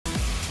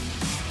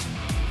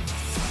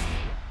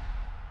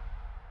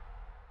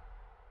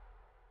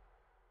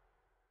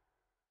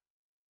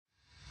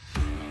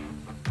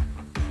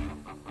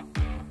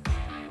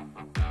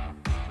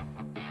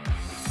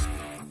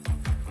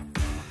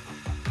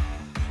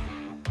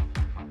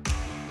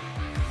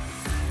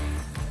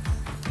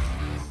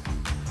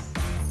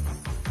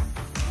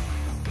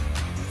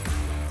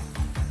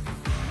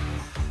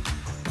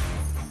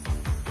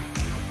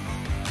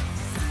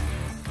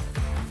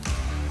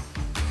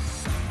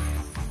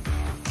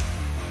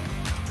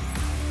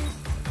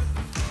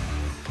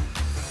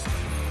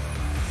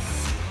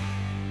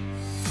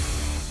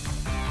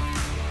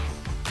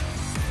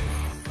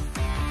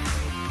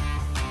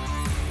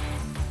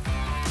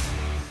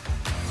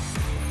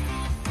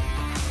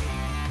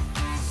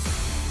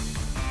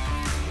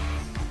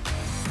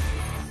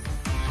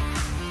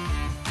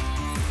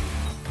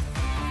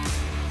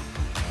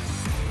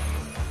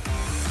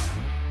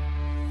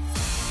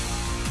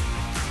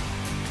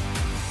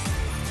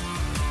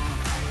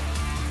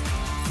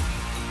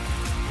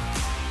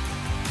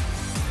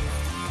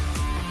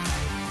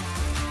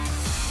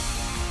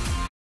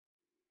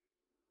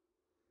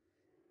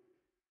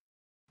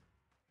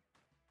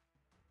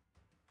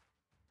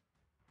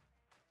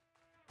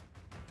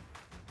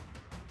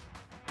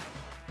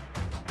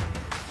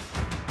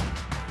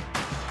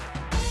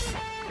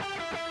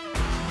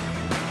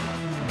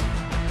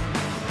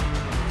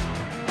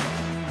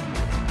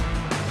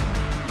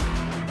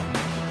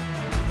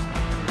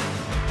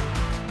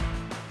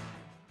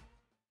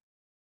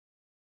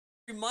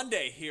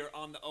Monday here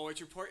on the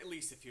OH.Report, at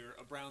least if you're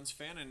a Browns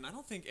fan, and I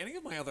don't think any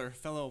of my other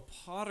fellow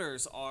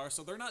Potters are,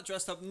 so they're not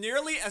dressed up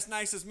nearly as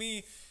nice as me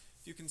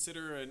if you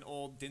consider an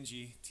old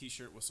dingy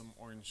t-shirt with some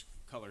orange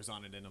colors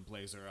on it and a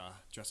blazer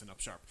dressing up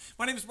sharp.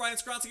 My name is Brian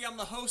Skronsky. I'm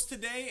the host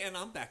today, and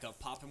I'm back up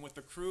popping with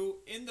the crew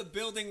in the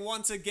building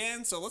once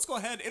again, so let's go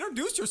ahead,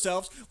 introduce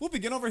yourselves. We'll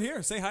begin over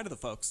here. Say hi to the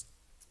folks.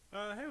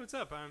 Hey, what's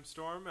up? I'm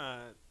Storm,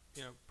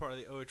 part of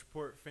the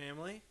OH.Report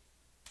family.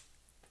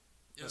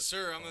 Yes,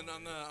 sir.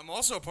 I'm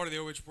also a part of the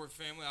OH.Report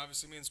family.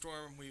 Obviously, me and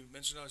Storm, we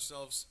mentioned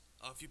ourselves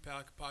a few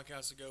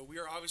podcasts ago. We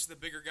are obviously the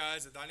bigger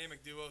guys, the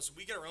dynamic duo, so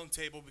we get our own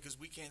table because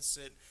we can't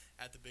sit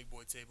at the big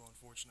boy table,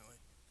 unfortunately.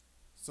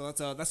 So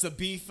that's the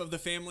beef of the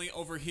family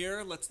over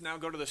here. Let's now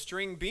go to the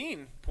string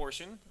bean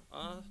portion.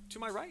 To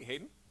my right,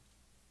 Hayden.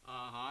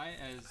 Hi,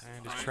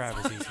 And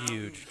Travis, he's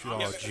huge.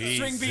 Oh, Jesus.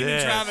 String bean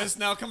and Travis.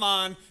 Now, come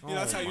on.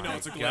 That's how you know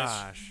it's a glitch.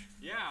 Gosh.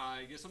 Yeah,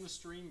 I guess I'm the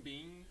string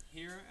bean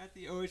here at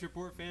the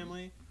OH.Report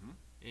family,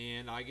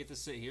 and I get to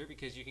sit here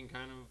because you can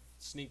kind of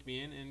sneak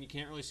me in, and you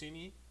can't really see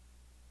me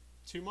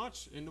too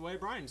much in the way of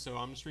Brian, so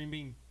I'm the string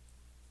bean.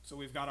 So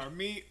we've got our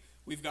meat,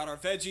 we've got our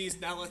veggies.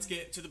 Now let's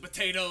get to the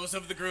potatoes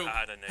of the group.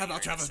 I don't know. How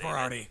about Travis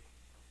Berardi?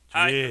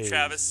 Hi, I'm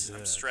Travis.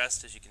 I'm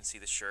stressed, as you can see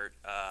the shirt.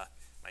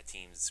 My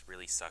teams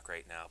really suck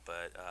right now,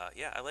 but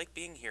yeah, I like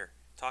being here.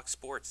 Talk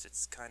sports.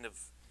 It's kind of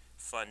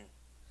fun,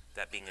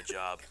 that being a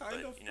job, but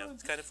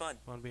it's kind of fun.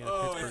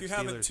 If you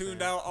haven't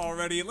tuned out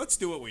already, let's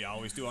do what we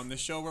always do on this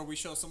show, where we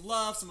show some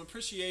love, some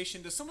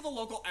appreciation to some of the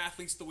local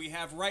athletes that we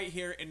have right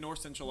here in North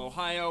Central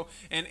Ohio.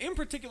 And in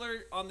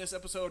particular, on this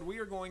episode, we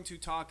are going to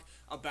talk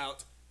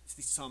about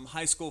some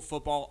high school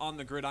football on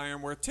the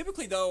gridiron, where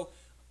typically, though,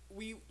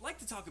 we like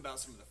to talk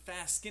about some of the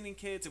fast skinny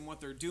kids and what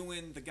they're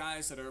doing, the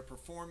guys that are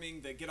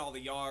performing, that get all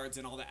the yards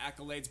and all the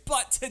accolades.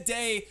 But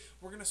today,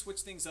 we're going to switch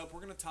things up.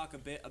 We're going to talk a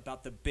bit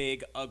about the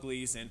big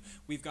uglies, and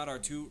we've got our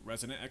two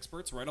resident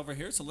experts right over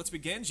here. So let's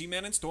begin.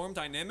 G-Man and Storm,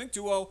 dynamic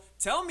duo.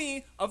 Tell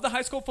me, of the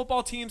high school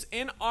football teams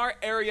in our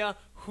area,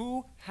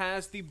 who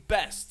has the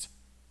best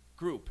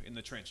group in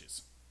the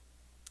trenches?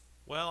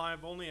 Well,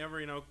 I've only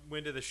ever,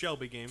 went to the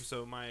Shelby game,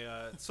 so my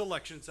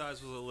selection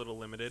size was a little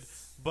limited.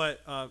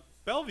 But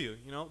Bellevue,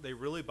 they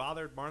really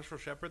bothered Marshall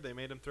Shepard. They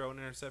made him throw an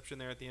interception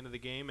there at the end of the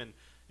game, and,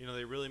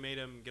 they really made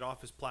him get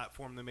off his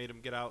platform. They made him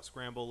get out,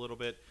 scramble a little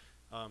bit.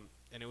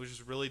 And it was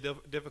just really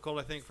difficult,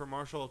 I think, for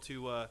Marshall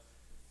to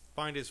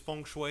find his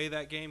feng shui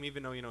that game,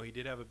 even though, he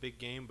did have a big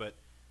game. But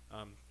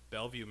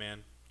Bellevue,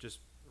 man, just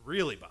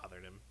really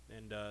bothered him.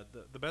 And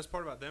the best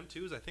part about them,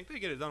 too, is I think they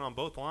get it done on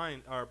both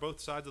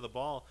sides of the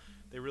ball.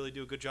 They really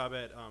do a good job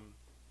at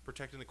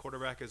protecting the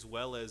quarterback as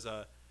well as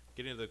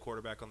getting to the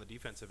quarterback on the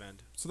defensive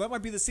end. So that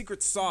might be the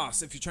secret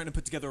sauce if you're trying to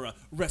put together a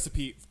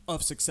recipe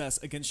of success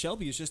against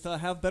Shelby, is just to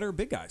have better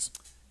big guys.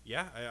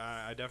 Yeah,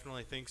 I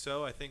definitely think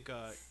so. I think,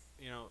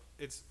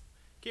 it's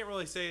can't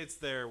really say it's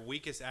their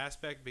weakest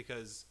aspect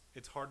because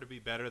it's hard to be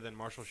better than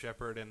Marshall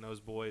Shepard and those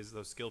boys,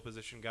 those skill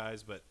position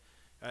guys, but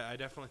I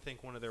definitely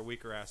think one of their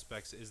weaker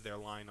aspects is their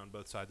line on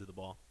both sides of the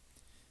ball.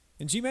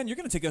 And G-Man, you're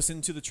going to take us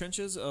into the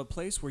trenches, a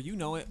place where you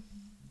know it,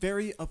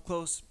 very up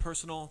close,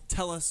 personal.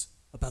 Tell us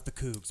about the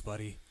Cougs,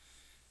 buddy.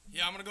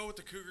 Yeah, I'm going to go with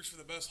the Cougars for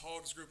the best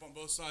Hogs group on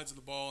both sides of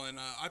the ball. And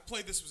I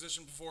played this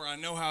position before. I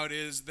know how it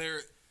is.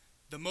 They're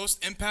the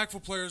most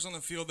impactful players on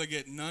the field. They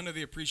get none of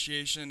the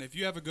appreciation. If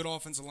you have a good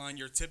offensive line,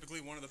 you're typically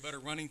one of the better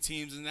running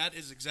teams, and that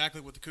is exactly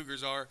what the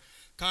Cougars are.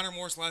 Connor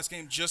Morris last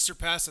game just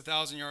surpassed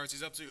 1,000 yards.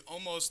 He's up to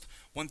almost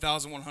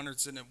 1,100,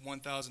 sitting at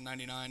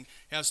 1,099.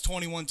 He has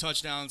 21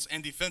 touchdowns.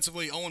 And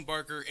defensively, Owen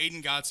Barker,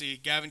 Aiden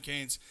Gotze, Gavin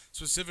Canes,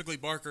 specifically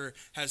Barker,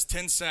 has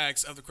 10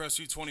 sacks of the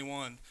Crestview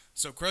 21.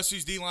 So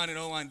Crestview's D-line and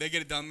O-line, they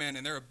get it done, man,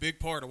 and they're a big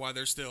part of why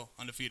they're still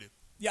undefeated.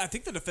 Yeah, I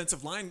think the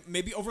defensive line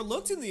may be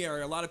overlooked in the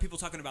area. A lot of people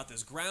talking about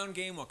this ground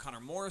game, what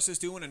Connor Morris is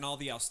doing, and all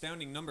the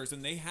outstanding numbers,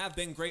 and they have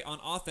been great on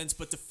offense.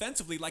 But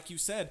defensively, like you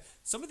said,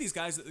 some of these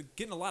guys are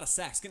getting a lot of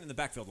sacks, getting in the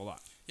backfield a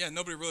lot. Yeah,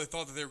 nobody really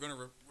thought that they were going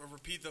to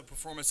repeat the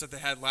performance that they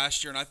had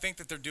last year, and I think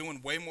that they're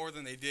doing way more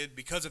than they did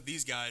because of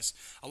these guys.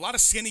 A lot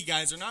of skinny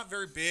guys are not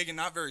very big and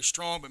not very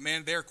strong, but,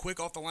 man, they're quick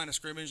off the line of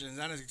scrimmage, and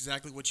that is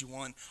exactly what you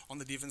want on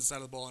the defensive side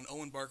of the ball. And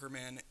Owen Barker,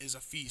 man, is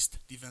a feast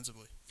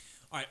defensively.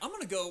 All right, I'm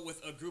going to go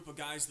with a group of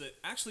guys that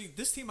actually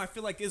this team I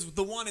feel like is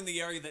the one in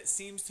the area that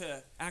seems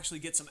to actually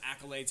get some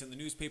accolades in the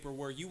newspaper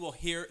where you will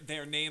hear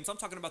their names. I'm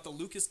talking about the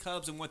Lucas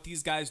Cubs and what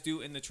these guys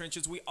do in the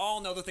trenches. We all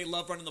know that they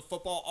love running the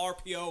football.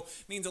 RPO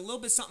means a little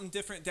bit something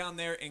different down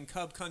there in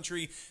Cub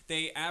country.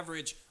 They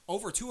average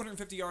over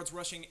 250 yards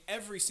rushing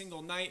every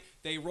single night.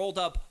 They rolled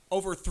up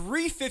over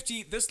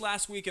 350 this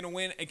last week in a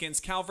win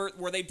against Calvert,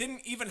 where they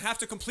didn't even have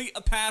to complete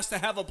a pass to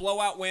have a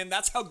blowout win.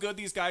 That's how good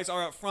these guys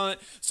are up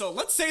front. So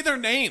let's say their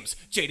names.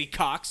 J.D.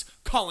 Cox,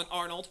 Colin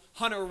Arnold,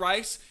 Hunter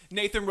Rice,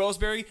 Nathan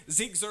Roseberry,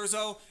 Zeke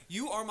Zerzo.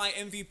 You are my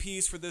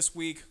MVPs for this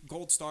week.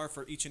 Gold star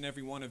for each and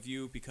every one of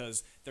you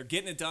because they're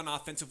getting it done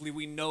offensively.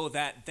 We know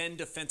that. Then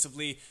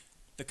defensively,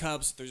 the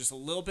Cubs, they're just a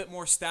little bit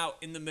more stout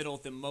in the middle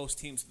than most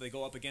teams that they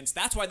go up against.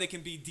 That's why they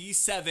can be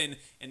D7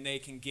 and they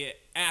can get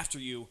after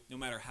you no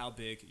matter how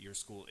big your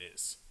school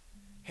is.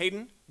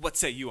 Hayden, what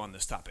say you on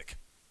this topic?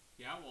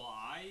 Yeah, well,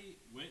 I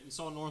went and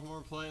saw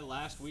Northmore play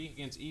last week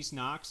against East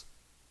Knox.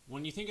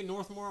 When you think of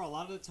Northmore, a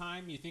lot of the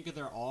time you think of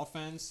their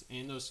offense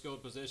and those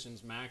skilled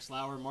positions, Max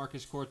Lauer,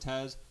 Marcus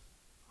Cortez.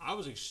 I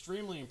was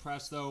extremely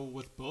impressed, though,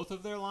 with both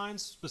of their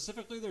lines,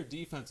 specifically their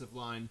defensive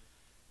line.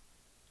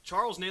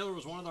 Charles Naylor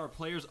was one of our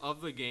players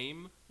of the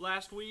game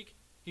last week.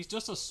 He's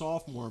just a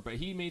sophomore, but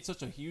he made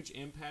such a huge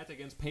impact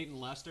against Peyton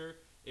Lester.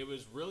 It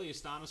was really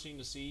astonishing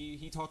to see.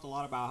 He talked a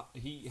lot about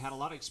he had a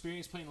lot of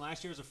experience playing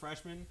last year as a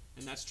freshman,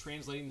 and that's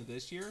translating to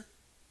this year.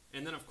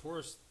 And then, of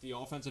course, the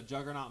offensive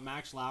juggernaut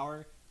Max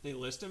Lauer. They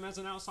list him as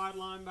an outside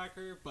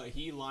linebacker, but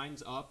he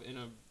lines up in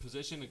a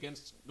position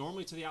against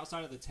normally to the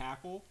outside of the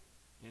tackle,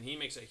 and he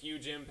makes a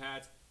huge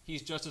impact.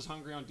 He's just as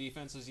hungry on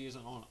defense as he is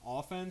on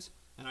offense,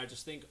 and I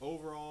just think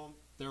overall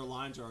their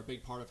lines are a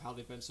big part of how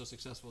they've been so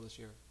successful this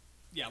year.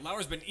 Yeah,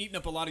 Lauer's been eating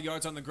up a lot of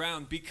yards on the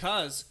ground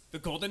because the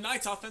Golden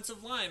Knights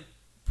offensive line,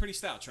 pretty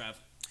stout, Trav.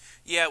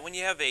 Yeah, when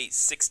you have a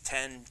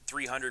 6'10",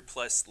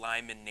 300-plus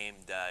lineman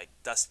named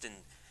Dustin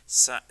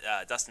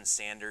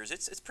Sanders,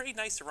 it's pretty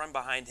nice to run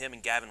behind him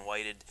and Gavin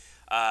Whited.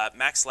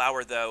 Max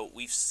Lauer, though,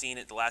 we've seen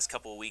it the last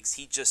couple of weeks.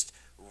 He just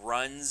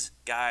runs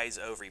guys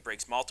over. He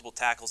breaks multiple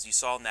tackles. You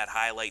saw in that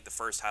highlight, the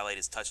first highlight,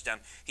 his touchdown.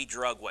 He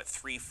drug,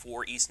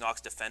 3-4 East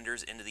Knox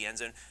defenders into the end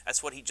zone.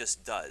 That's what he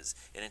just does.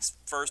 And it's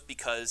first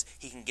because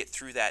he can get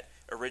through that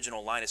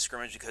original line of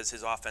scrimmage because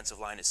his offensive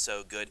line is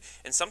so good.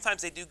 And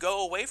sometimes they do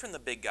go away from the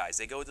big guys.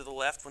 They go to the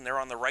left when they're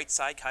on the right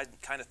side,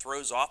 kind of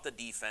throws off the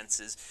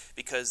defenses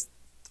because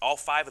all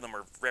five of them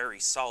are very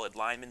solid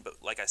linemen, but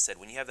like I said,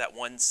 when you have that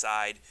one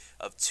side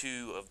of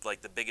two of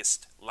like the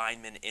biggest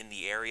linemen in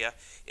the area,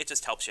 it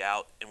just helps you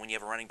out. And when you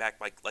have a running back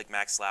like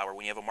Max Lauer,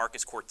 when you have a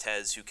Marcus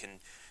Cortez who can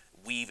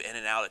weave in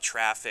and out of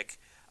traffic,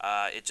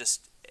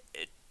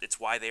 it's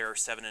why they are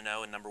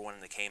 7-0 and number one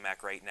in the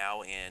KMAC right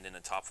now and in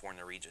the top 4 in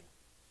the region.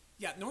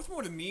 Yeah,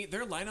 Northmore to me,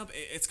 their lineup,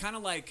 it's kind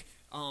of like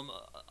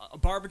a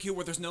barbecue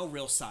where there's no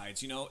real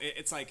sides, you know?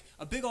 It's like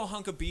a big old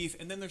hunk of beef,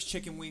 and then there's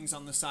chicken wings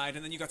on the side,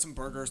 and then you got some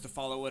burgers to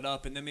follow it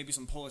up, and then maybe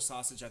some Polish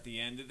sausage at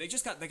the end. They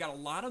got a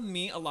lot of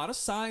meat, a lot of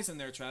size in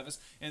there, Travis,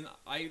 and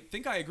I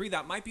think I agree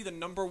that might be the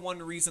number one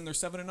reason they're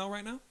 7-0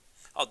 right now.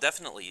 Oh,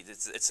 definitely.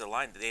 It's a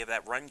line. They have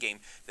that run game.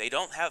 They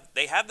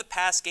have the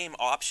pass game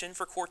option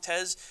for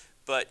Cortez,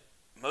 but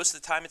most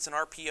of the time it's an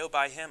RPO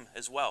by him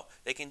as well.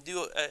 They can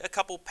do a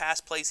couple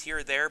pass plays here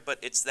or there, but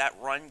it's that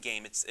run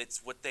game.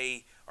 It's what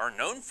they are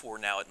known for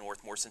now at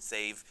Northmore since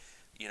they've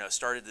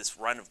started this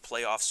run of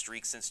playoff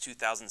streak since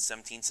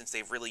 2017, since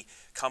they've really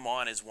come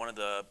on as one of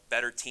the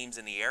better teams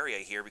in the area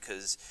here,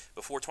 because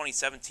before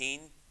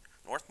 2017,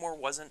 Northmore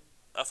wasn't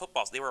a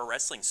football. They were a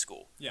wrestling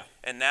school. Yeah.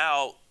 And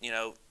now,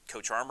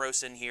 Coach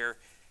Armros in here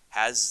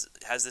has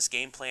this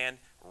game plan.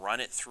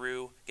 Run it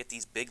through, get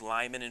these big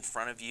linemen in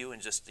front of you,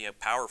 and just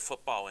power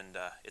football, and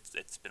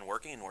it's been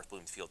working in North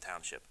Bloomfield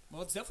Township.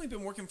 Well, it's definitely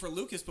been working for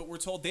Lucas, but we're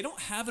told they don't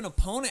have an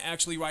opponent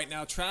actually right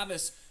now.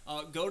 Travis,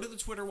 go to the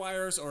Twitter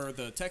wires or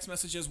the text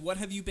messages. What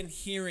have you been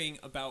hearing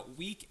about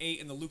Week 8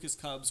 and the Lucas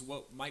Cubs?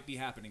 What might be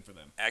happening for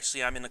them?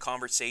 Actually, I'm in the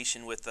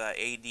conversation with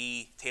AD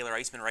Taylor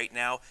Eisman right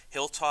now.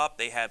 Hilltop,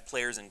 they have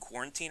players in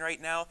quarantine right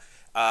now.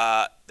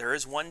 There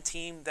is one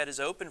team that is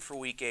open for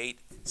Week 8,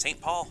 St.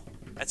 Paul.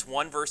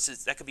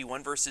 That could be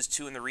 1 versus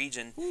 2 in the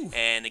region. Ooh.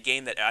 And a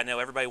game that I know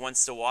everybody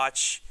wants to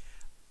watch.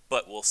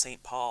 But will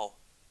St. Paul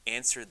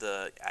answer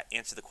the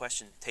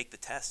question, take the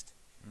test?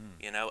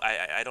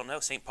 I don't know.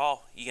 St.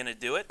 Paul, you gonna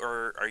do it,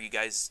 or are you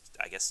guys,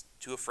 I guess,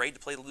 too afraid to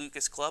play the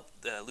Lucas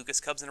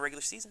Cubs in the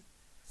regular season?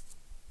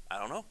 I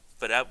don't know.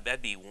 But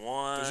that'd be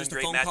one There's just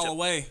great a phone matchup. call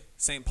away,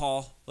 St.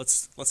 Paul.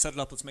 Let's set it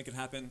up. Let's make it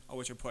happen.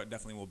 OH.Report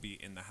definitely will be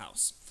in the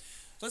house.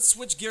 Let's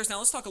switch gears now.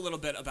 Let's talk a little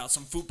bit about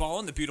some football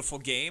and the beautiful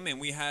game. And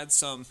we had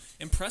some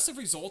impressive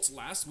results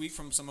last week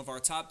from some of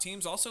our top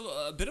teams. Also,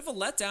 a bit of a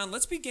letdown.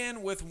 Let's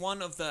begin with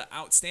one of the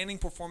outstanding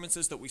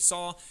performances that we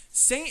saw.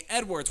 St.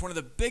 Edward's, one of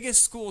the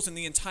biggest schools in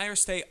the entire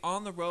state,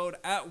 on the road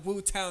at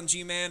Wootown,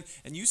 G-Man.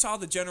 And you saw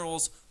the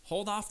Generals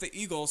hold off the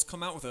Eagles,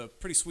 come out with a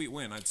pretty sweet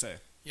win, I'd say.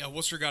 Yeah,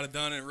 Worcester got it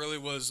done. It really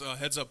was a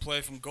heads-up play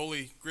from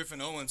goalie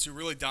Griffin Owens, who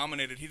really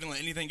dominated. He didn't let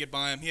anything get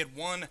by him. He had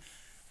one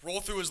roll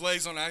through his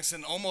legs on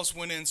accident, almost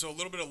went in, so a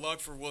little bit of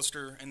luck for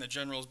Worcester and the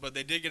Generals, but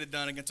they did get it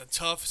done against a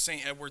tough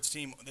St. Edward's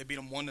team. They beat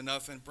them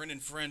 1-0. Brendan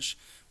French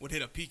would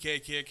hit a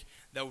PK kick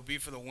that would be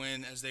for the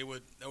win,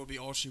 that would be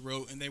all she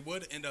wrote, and they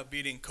would end up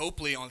beating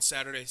Copley on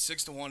Saturday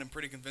 6-1 in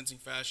pretty convincing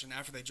fashion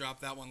after they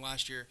dropped that one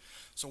last year.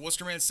 So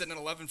Worcesterman's sitting at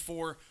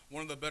 11-4,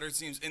 one of the better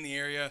teams in the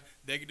area.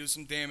 They could do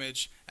some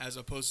damage as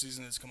a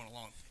postseason is coming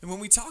along. And when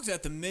we talked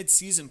at the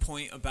mid-season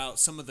point about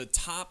some of the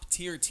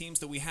top-tier teams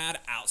that we had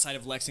outside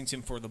of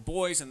Lexington for the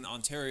boys and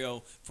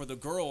Ontario for the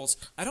girls,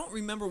 I don't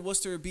remember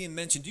Worcester being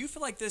mentioned. Do you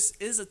feel like this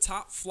is a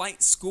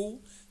top-flight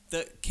school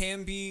that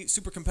can be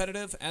super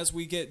competitive as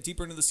we get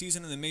deeper into the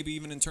season and then maybe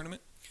even in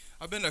tournament?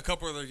 I've been to a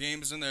couple of their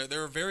games, and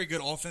they're a very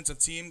good offensive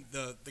team.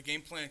 The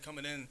game plan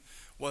coming in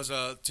was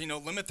to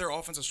limit their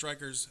offensive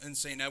strikers in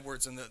St.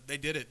 Edwards, and they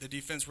did it. The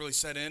defense really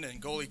set in,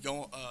 and goalie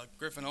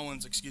Griffin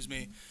Owens,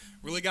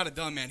 really got it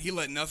done, man. He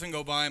let nothing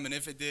go by him, and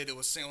if it did, it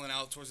was sailing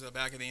out towards the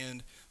back of the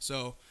end.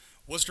 So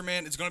Worcester,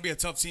 man, it's going to be a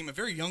tough team, a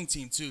very young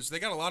team too. So they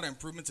got a lot of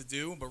improvement to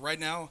do, but right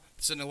now,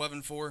 sitting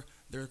 11-4,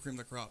 they're cream of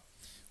the crop.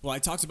 Well, I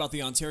talked about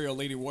the Ontario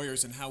Lady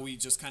Warriors and how we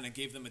just kind of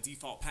gave them a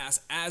default pass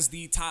as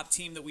the top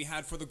team that we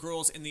had for the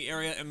girls in the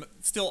area, and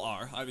still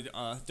are. I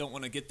don't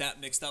want to get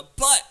that mixed up.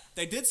 But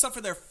they did suffer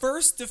their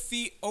first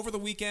defeat over the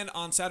weekend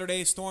on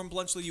Saturday. Storm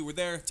Blunchley, you were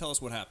there. Tell us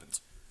what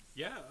happened.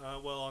 Yeah,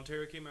 well,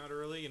 Ontario came out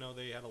early.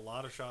 They had a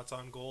lot of shots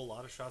on goal, a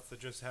lot of shots that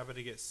just happened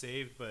to get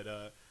saved.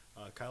 But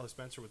Kyla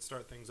Spencer would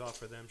start things off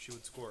for them. She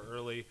would score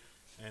early.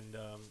 And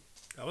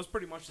that was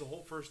pretty much the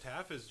whole first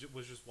half was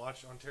just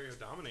watch Ontario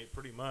dominate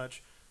pretty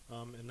much.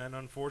 And then,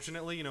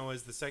 unfortunately,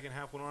 as the second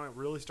half went on, it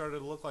really started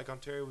to look like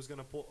Ontario was going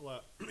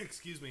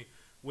to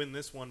win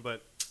this one.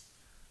 But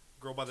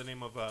a girl by the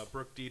name of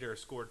Brooke Dieter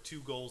scored 2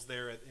 goals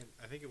there.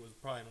 I think it was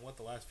probably in,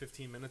 the last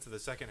 15 minutes of the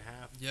second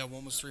half. Yeah,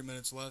 one was 3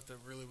 minutes left. That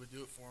really would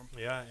do it for him.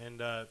 Yeah, and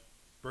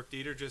Brooke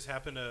Dieter just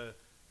happened to,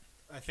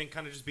 I think,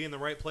 kind of just be in the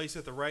right place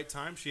at the right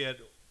time. She had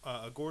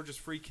a gorgeous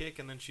free kick,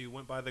 and then she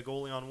went by the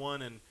goalie on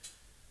one, and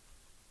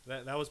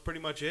that was pretty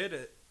much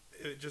it.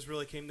 It just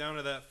really came down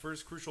to that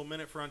first crucial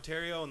minute for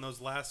Ontario and those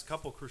last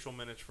couple crucial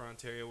minutes for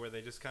Ontario where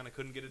they just kind of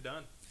couldn't get it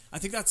done. I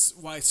think that's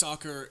why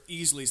soccer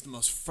easily is the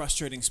most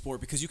frustrating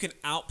sport, because you can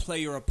outplay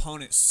your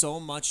opponent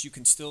so much you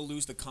can still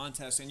lose the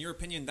contest. In your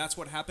opinion, that's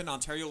what happened?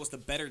 Ontario was the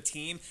better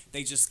team.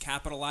 They just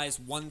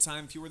capitalized one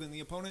time fewer than the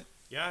opponent?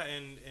 Yeah,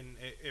 and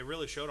it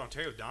really showed.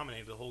 Ontario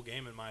dominated the whole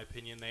game, in my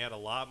opinion. They had a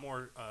lot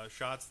more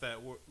shots that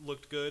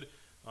looked good.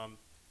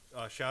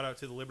 Shout out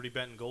to the Liberty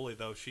Benton goalie,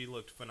 though. She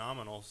looked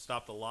phenomenal.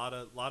 Stopped a lot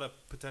of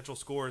potential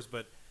scores,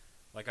 but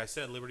like I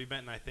said, Liberty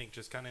Benton, I think,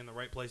 just kind of in the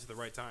right place at the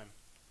right time.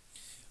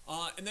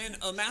 And then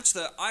a match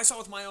that I saw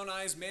with my own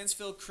eyes,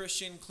 Mansfield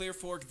Christian, Clear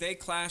Fork, they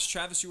clashed.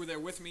 Travis, you were there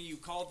with me. You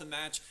called the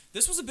match.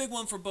 This was a big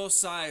one for both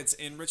sides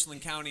in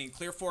Richland County.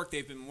 Clear Fork,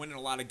 they've been winning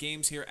a lot of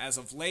games here as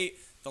of late.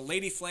 The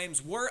Lady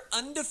Flames were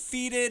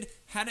undefeated,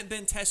 hadn't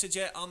been tested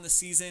yet on the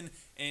season,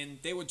 and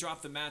they would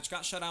drop the match.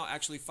 Got shut out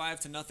actually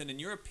 5-0. In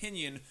your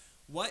opinion,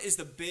 what is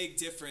the big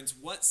difference?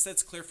 What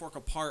sets Clear Fork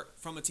apart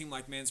from a team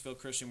like Mansfield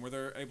Christian where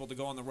they're able to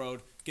go on the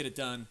road, get it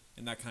done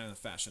in that kind of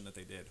fashion that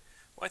they did?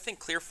 Well, I think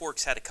Clear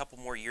Fork's had a couple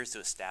more years to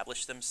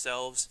establish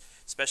themselves,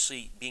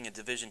 especially being a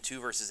Division II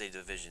versus a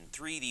Division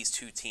III. These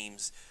two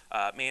teams,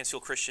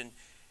 Mansfield Christian,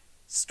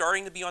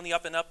 starting to be on the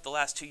up and up the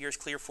last 2 years.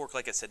 Clear Fork,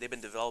 like I said, they've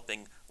been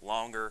developing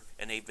longer,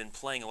 and they've been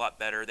playing a lot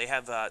better. They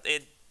had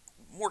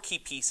more key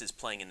pieces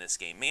playing in this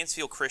game.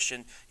 Mansfield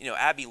Christian,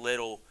 Abby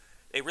Little,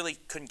 they really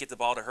couldn't get the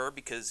ball to her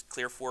because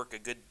Clear Fork, a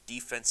good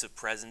defensive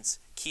presence,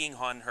 keying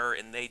on her,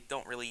 and they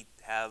don't really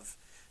have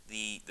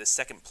the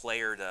second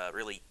player to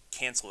really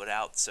cancel it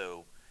out,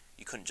 so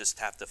you couldn't just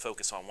have to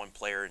focus on one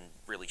player and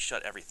really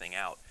shut everything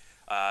out.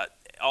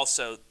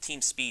 Also,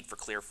 team speed for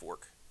Clear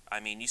Fork. I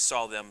mean, you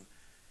saw them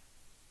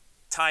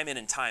time in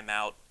and time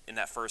out in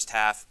that first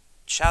half.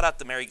 Shout out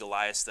to Mary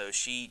Goliath, though.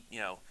 She,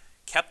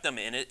 kept them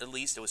in it at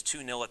least. It was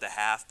 2-0 at the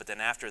half, but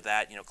then after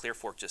that, Clear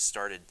Fork just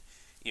started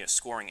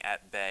scoring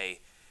at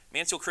bay.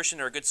 Mansfield Christian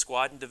are a good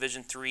squad in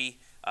Division III.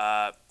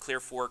 Clear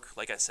Fork,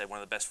 like I said, one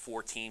of the best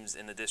 4 teams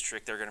in the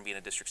district. They're going to be in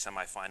a district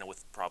semifinal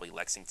with probably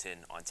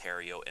Lexington,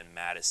 Ontario, and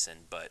Madison.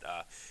 But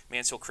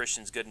Mansfield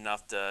Christian's good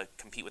enough to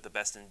compete with the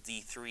best in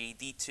D3,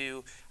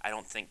 D2. I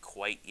don't think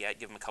quite yet.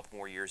 Give them a couple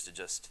more years to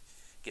just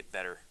get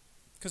better.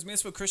 Because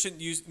Mansfield Christian,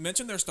 you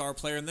mentioned their star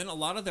player, and then a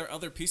lot of their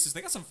other pieces.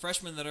 They got some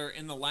freshmen that are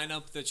in the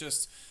lineup that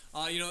just,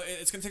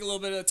 it's going to take a little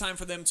bit of time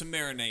for them to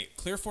marinate.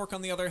 Clear Fork,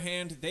 on the other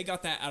hand, they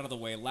got that out of the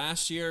way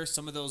last year.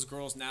 Some of those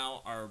girls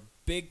now are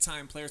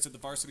big-time players at the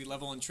varsity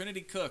level. And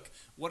Trinity Cook,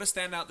 what a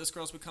standout this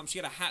girl's become. She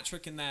had a hat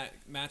trick in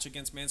that match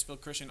against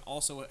Mansfield Christian,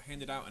 also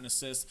handed out an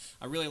assist.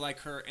 I really like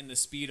her and the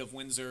speed of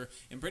Windsor.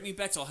 And Brittany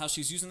Bechtel, how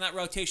she's using that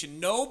rotation.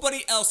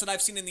 Nobody else that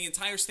I've seen in the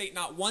entire state,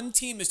 not one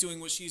team is doing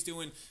what she's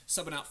doing,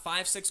 subbing out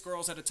 5-6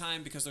 girls at a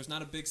time because there's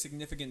not a big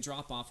significant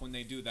drop-off when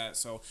they do that.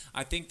 So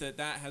I think that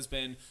has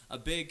been a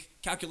big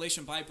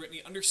calculation by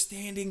Brittany,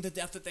 understanding the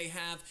depth that they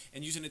have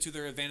and using it to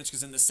their advantage,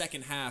 because in the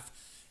second half,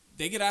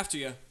 they get after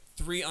you.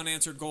 3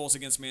 unanswered goals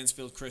against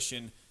Mansfield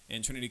Christian,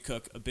 and Trinity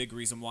Cook, a big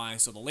reason why.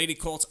 So the Lady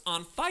Colts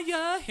on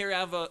fire here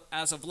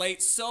as of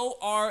late. So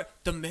are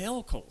the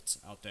male Colts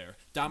out there,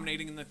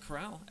 dominating in the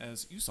corral,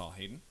 as you saw,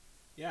 Hayden.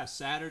 Yeah,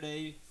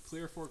 Saturday,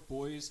 Clear Fork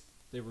boys,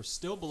 they were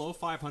still below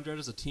 500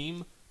 as a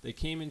team. They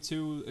came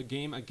into a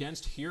game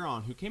against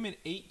Huron, who came in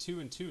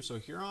 8-2-2. So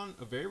Huron,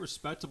 a very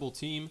respectable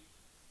team.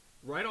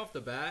 Right off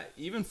the bat,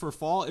 even for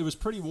fall, it was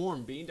pretty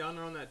warm being down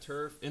there on that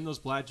turf in those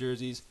black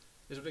jerseys.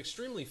 It was an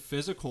extremely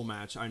physical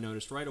match, I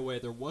noticed right away.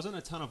 There wasn't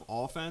a ton of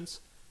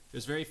offense. It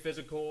was very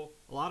physical,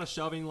 a lot of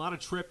shoving, a lot of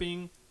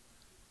tripping,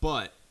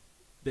 but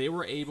they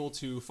were able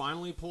to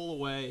finally pull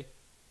away.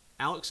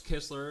 Alex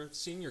Kistler,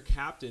 senior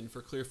captain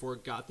for Clear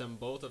Fork, got them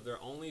both of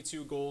their only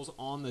 2 goals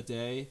on the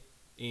day.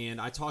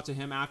 And I talked to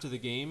him after the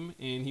game,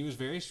 and he was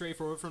very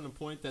straightforward from the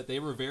point that they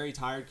were very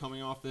tired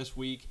coming off this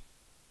week.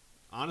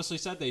 Honestly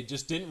said they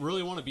just didn't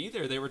really want to be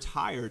there. They were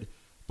tired.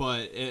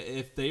 But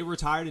if they were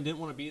tired and didn't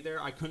want to be there,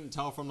 I couldn't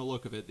tell from the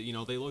look of it. You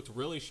know, they looked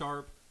really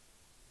sharp.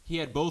 He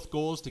had both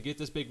goals to get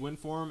this big win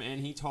for him, and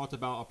he talked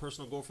about a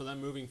personal goal for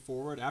them moving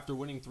forward after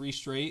winning 3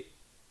 straight.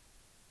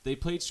 They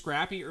played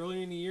scrappy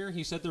early in the year.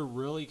 He said they're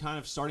really kind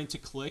of starting to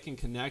click and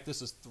connect.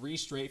 This is 3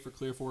 straight for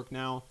Clear Fork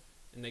now.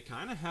 And they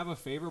kind of have a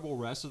favorable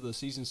rest of the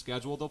season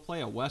schedule. They'll play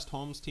a West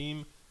Holmes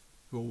team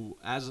who,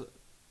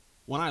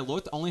 when I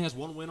looked, only has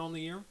 1 win on the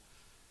year.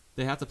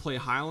 They have to play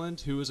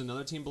Highland, who is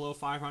another team below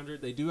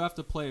 500. They do have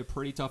to play a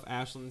pretty tough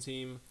Ashland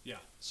team. Yeah.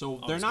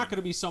 So they're not going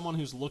to be someone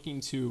who's looking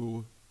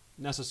to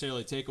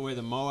necessarily take away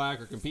the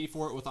MOAC or compete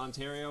for it with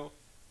Ontario.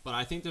 But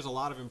I think there's a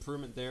lot of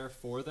improvement there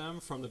for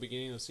them from the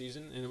beginning of the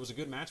season. And it was a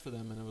good match for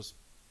them, and it was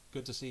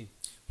good to see.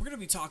 We're going to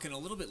be talking a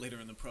little bit later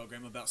in the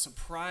program about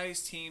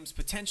surprise teams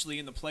potentially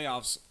in the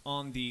playoffs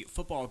on the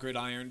football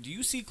gridiron. Do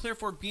you see Clear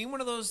Fork being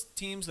one of those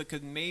teams that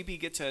could maybe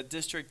get to a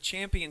district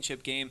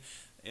championship game,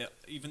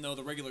 even though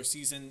the regular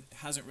season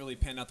hasn't really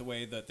panned out the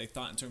way that they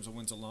thought in terms of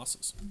wins and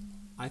losses?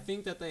 I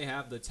think that they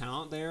have the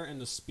talent there and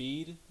the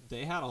speed.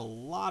 They had a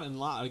lot.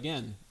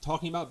 Again,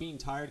 talking about being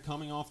tired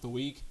coming off the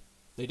week,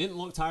 they didn't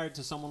look tired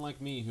to someone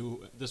like me,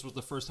 who this was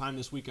the first time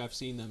this week I've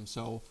seen them.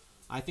 So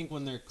I think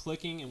when they're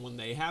clicking and when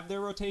they have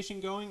their rotation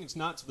going, it's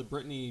not to the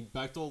Brittany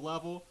Bechtel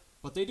level,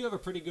 but they do have a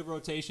pretty good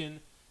rotation,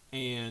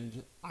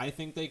 and I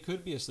think they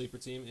could be a sleeper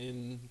team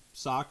in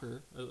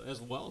soccer as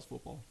well as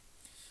football.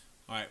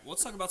 All right,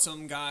 let's talk about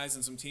some guys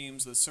and some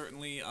teams that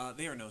certainly,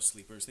 they are no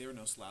sleepers. They are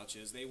no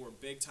slouches. They were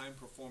big-time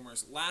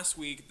performers last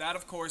week. That,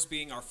 of course,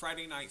 being our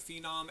Friday Night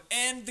Phenom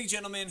and the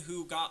gentleman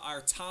who got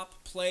our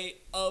top play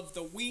of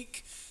the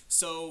week.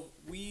 So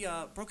we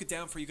broke it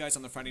down for you guys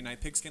on the Friday Night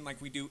Pigskin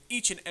like we do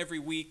each and every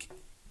week.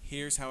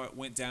 Here's how it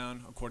went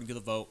down according to the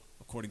vote,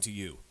 according to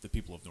you, the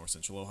people of North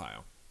Central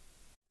Ohio.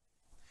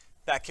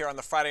 Back here on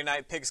the Friday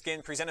Night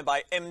Pigskin, presented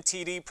by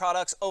MTD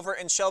Products over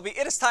in Shelby.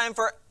 It is time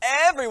for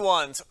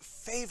everyone's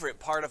favorite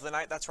part of the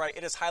night. That's right,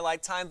 it is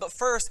highlight time. But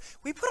first,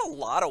 we put a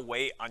lot of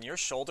weight on your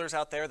shoulders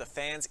out there, the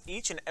fans,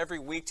 each and every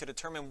week to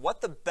determine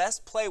what the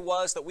best play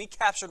was that we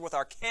captured with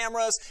our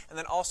cameras, and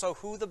then also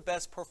who the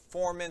best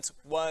performance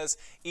was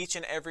each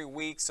and every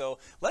week. So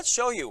let's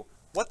show you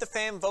what the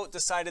fan vote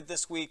decided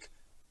this week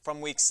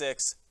from week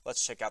 6.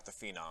 Let's check out the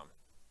Phenom.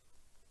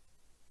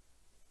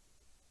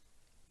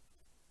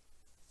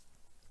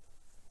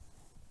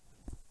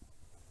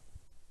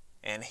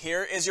 And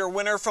here is your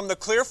winner from the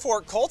Clear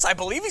Fork Colts. I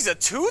believe he's a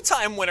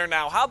 2-time winner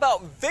now. How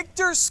about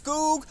Victor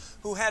Skoog,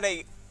 who had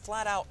a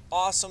flat-out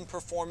awesome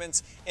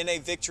performance in a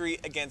victory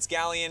against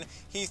Galleon.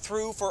 He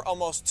threw for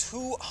almost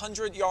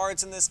 200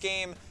 yards in this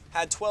game,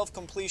 had 12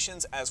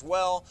 completions as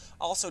well.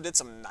 Also did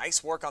some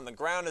nice work on the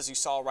ground, as you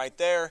saw right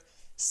there.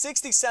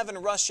 67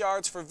 rush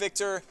yards for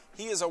Victor.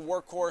 He is a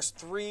workhorse.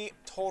 3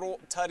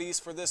 total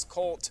tutties for this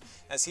Colt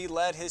as he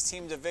led his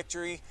team to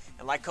victory.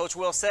 And like Coach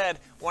Will said,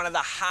 one of the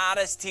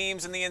hottest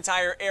teams in the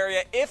entire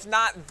area, if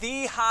not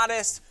the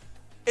hottest.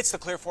 It's the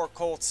Clear Fork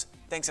Colts,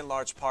 thanks in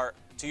large part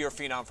to your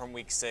Phenom from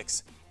week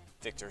 6,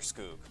 Victor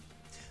Skoog.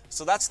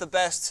 So that's the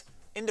best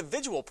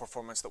individual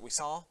performance that we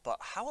saw, but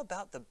how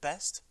about the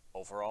best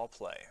overall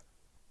play?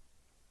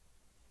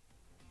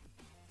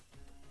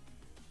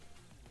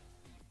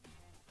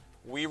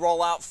 We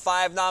roll out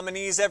 5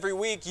 nominees every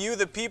week. You,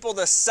 the people,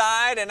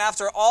 decide. And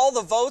after all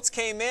the votes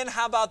came in,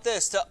 how about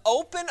this? To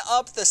open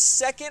up the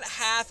second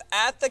half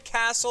at the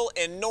Castle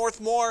in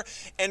Northmore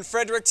and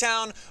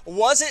Fredericktown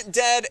wasn't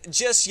dead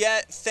just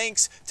yet,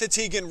 thanks to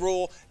Tegan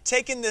Rule.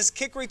 Taking this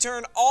kick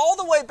return all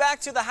the way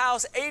back to the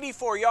house,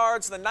 84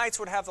 yards. The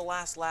Knights would have the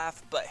last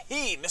laugh, but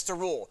he, Mr.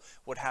 Rule,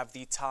 would have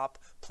the top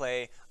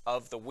play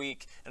of the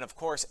week. And of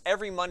course,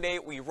 every Monday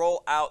we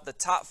roll out the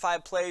top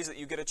 5 plays that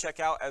you get to check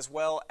out, as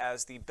well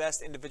as the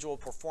best individual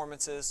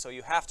performances. So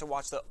you have to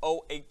watch the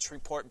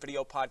OH.Report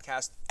video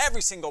podcast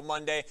every single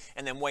Monday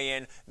and then weigh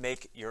in,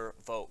 make your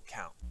vote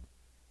count.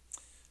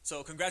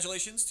 So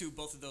congratulations to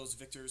both of those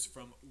victors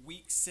from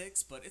week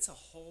 6, but it's a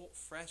whole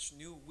fresh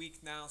new week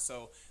now.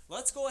 So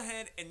let's go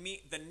ahead and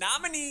meet the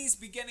nominees,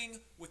 beginning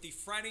with the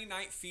Friday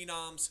Night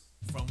Phenoms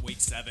from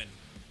week 7.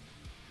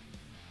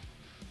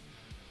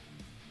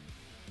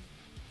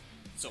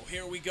 So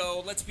here we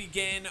go. Let's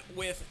begin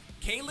with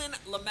Kaylin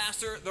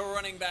Lemaster, the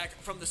running back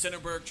from the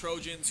Centerburg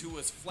Trojans, who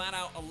was flat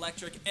out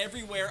electric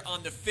everywhere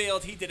on the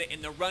field. He did it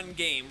in the run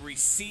game,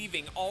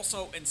 receiving,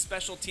 also in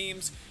special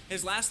teams.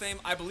 His last name,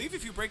 I believe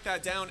if you break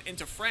that down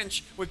into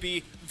French, would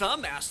be The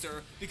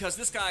Master, because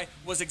this guy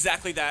was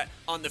exactly that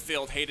on the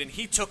field, Hayden.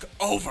 He took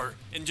over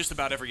in just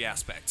about every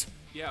aspect.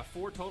 Yeah,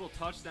 4 total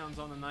touchdowns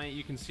on the night.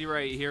 You can see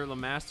right here,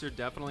 Lemaster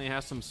definitely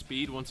has some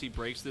speed once he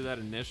breaks through that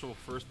initial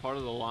first part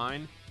of the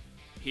line.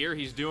 Here,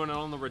 he's doing it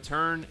on the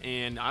return,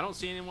 and I don't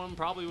see anyone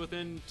probably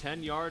within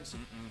 10 yards.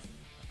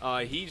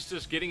 He's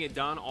just getting it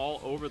done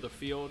all over the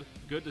field.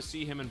 Good to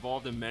see him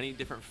involved in many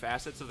different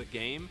facets of the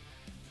game.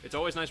 it's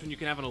always nice when you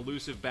can have an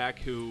elusive back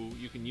who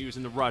you can use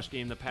in the rush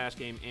game, the pass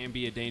game, and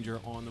be a danger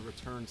on the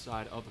return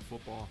side of the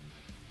football.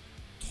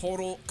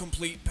 Total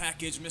complete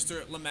package,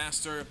 Mr.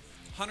 Lemaster.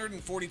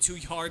 142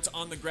 yards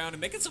on the ground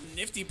and making some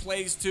nifty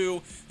plays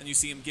too. Then you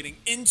see him getting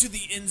into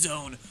the end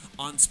zone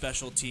on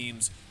special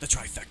teams. The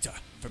trifecta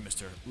for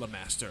Mr.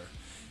 Lemaster.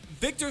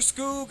 Victor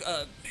Skoog,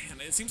 man,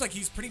 it seems like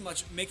he's pretty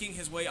much making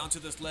his way onto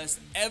this list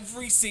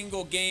every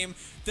single game.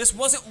 This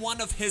wasn't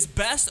one of his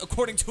best,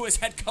 according to his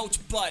head coach,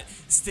 but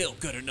still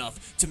good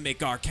enough to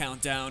make our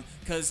countdown.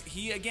 Because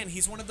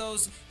he's one of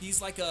those,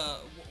 he's like a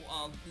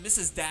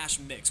Mrs. Dash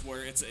mix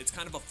where it's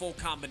kind of a full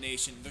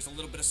combination. There's a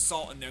little bit of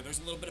salt in there. There's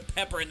a little bit of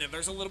pepper in there.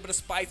 There's a little bit of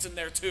spice in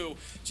there too.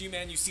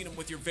 G-Man, you've seen him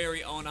with your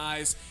very own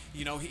eyes.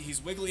 You know,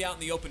 he's wiggly out in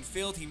the open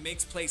field. He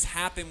makes plays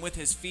happen with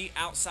his feet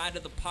outside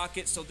of the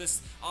pocket. So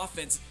this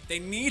offense, they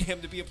need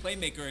him to be a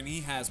playmaker, and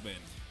he has been.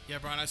 Yeah,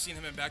 Brian, I've seen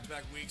him in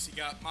back-to-back weeks. He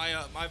got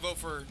my vote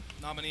for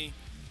nominee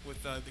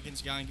with the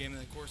against Young game,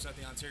 and of course at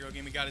the Ontario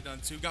game, he got it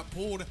done too. Got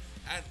pulled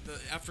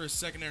after his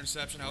second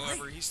interception.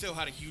 However, he still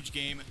had a huge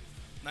game.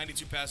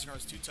 92 passing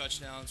yards, 2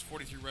 touchdowns,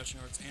 43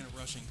 rushing yards, and a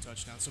rushing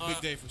touchdown. So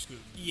big day for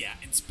Scoot. Yeah,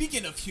 and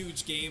speaking of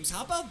huge games,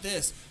 how about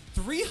this?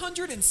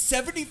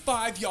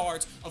 375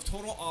 yards of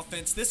total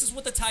offense. This is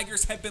what the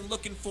Tigers have been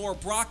looking for.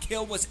 Brock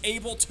Hill was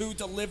able to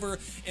deliver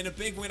in a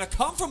big win, a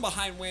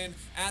come-from-behind win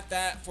at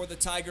that for the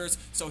Tigers.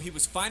 So he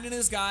was finding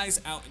his guys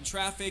out in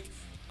traffic.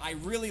 I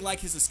really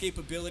like his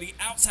escapability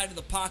outside of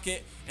the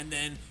pocket, and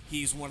then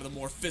he's one of the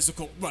more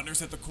physical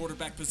runners at the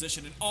quarterback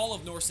position in all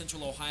of North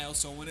Central Ohio.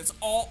 So when it's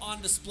all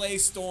on display,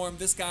 Storm,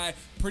 this guy,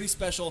 pretty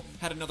special,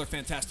 had another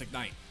fantastic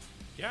night.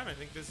 Yeah, and I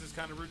think this is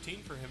kind of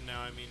routine for him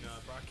now. I mean,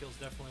 Brock Hill's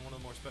definitely one of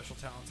the more special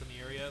talents in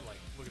the area. Like,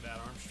 look at that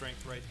arm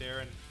strength right there,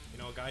 and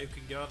a guy who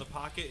can get out of the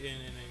pocket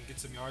and get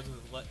some yards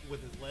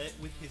with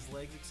his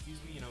legs.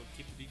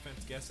 Keep the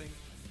defense guessing.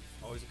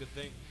 Always a good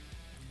thing.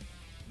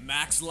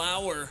 Max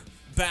Lauer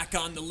back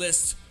on the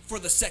list for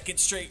the second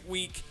straight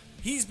week.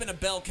 He's been a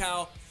bell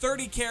cow.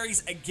 30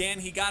 carries again.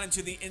 He got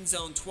into the end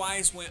zone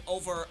twice, went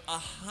over a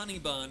honey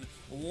bun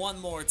one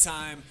more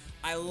time.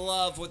 I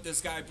love what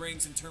this guy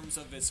brings in terms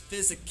of his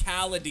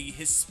physicality,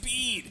 his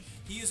speed.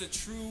 He is a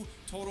true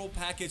total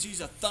package.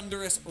 He's a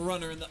thunderous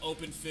runner in the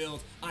open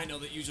field. I know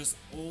that you just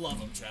love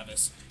him,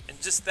 Travis. And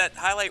just that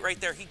highlight right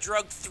there, he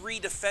drugged 3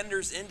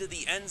 defenders into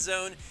the end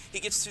zone.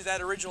 He gets to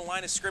that original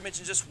line of scrimmage,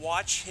 and just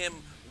watch him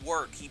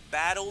work. He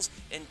battles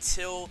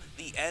until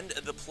the end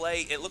of the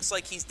play. It looks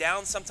like he's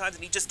down sometimes,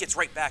 and he just gets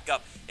right back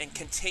up and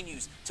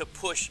continues to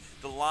push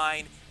the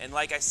line. And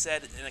like I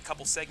said in a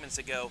couple segments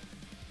ago,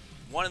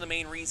 one of the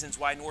main reasons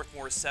why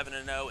Northmore is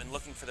 7-0 and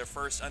looking for their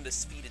first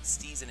undefeated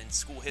season in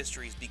school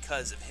history is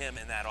because of him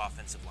and that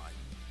offensive line.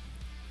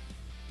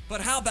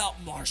 But how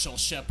about Marshall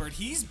Shepard?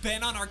 He's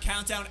been on our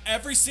countdown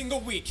every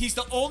single week. He's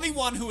the only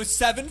one who is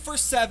 7 for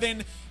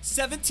 7.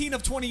 17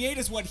 of 28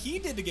 is what he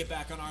did to get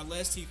back on our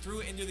list. He threw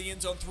it into the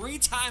end zone 3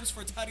 times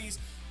for tutties,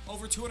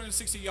 over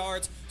 260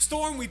 yards.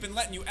 Storm, we've been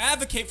letting you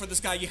advocate for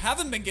this guy. You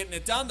haven't been getting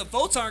it done. The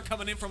votes aren't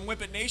coming in from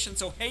Whippet Nation.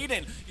 So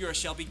Hayden, you're a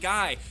Shelby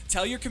guy.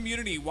 Tell your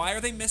community, why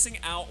are they missing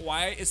out?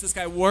 Why is this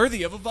guy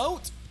worthy of a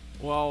vote?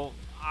 Well,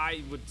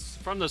 I would,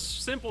 from the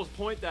simple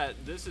point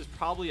that this is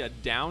probably a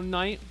down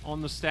night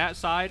on the stat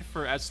side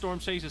for, as Storm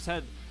shakes his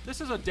head,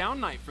 this is a down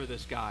night for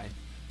this guy.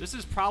 This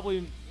is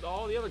probably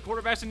all the other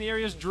quarterbacks in the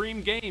area's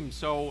dream game.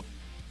 So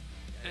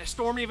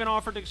Storm even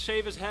offered to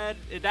shave his head.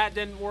 That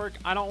didn't work.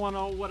 I don't want to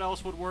know what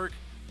else would work.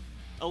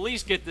 At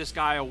least get this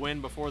guy a win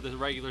before the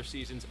regular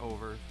season's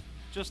over.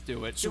 Just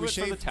do it. Should do we it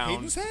for shave the town.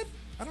 Hayden's head?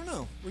 I don't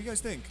know. What do you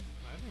guys think?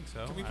 I think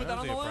so. Can we put I that don't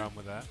on see the a line? problem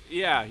with that.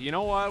 Yeah, you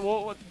know what?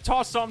 We'll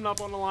toss something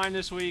up on the line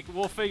this week.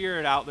 We'll figure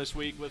it out this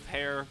week with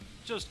hair.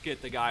 Just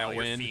get the guy a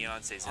Your win.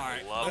 fiance's All right,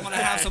 gonna love I'm going to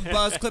that. have some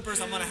buzz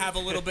clippers. I'm going to have a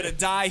little bit of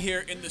dye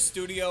here in the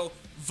studio.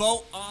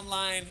 Vote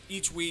online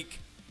each week.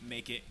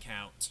 Make it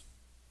count.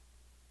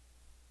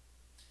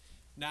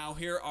 Now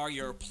here are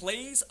your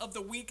Plays of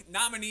the Week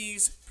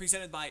nominees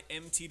presented by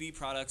MTD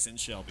Products in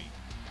Shelby.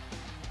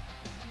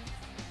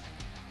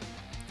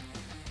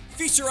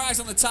 Feast your eyes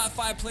on the top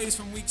 5 plays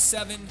from Week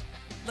 7.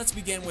 Let's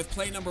begin with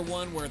play number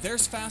 1, where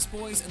there's Fast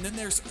Boys and then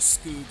there's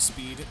Skoog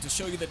Speed. To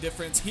show you the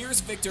difference, here's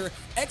Victor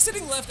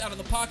exiting left out of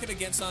the pocket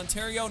against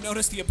Ontario.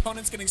 Notice the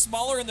opponent's getting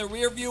smaller in the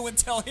rear view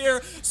until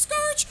here,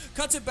 Scourge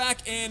cuts it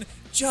back in,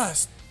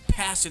 just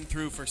passing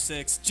through for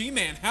 6.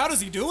 G-Man, how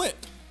does he do it?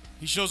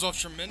 He shows off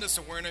tremendous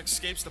awareness,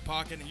 escapes the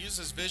pocket, and uses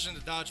his vision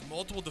to dodge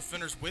multiple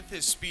defenders with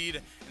his speed,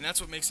 and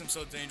that's what makes him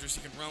so dangerous.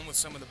 He can run with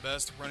some of the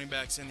best running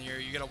backs in the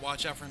area. You got to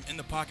watch out for him in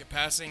the pocket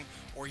passing,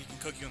 or he can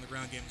cook you on the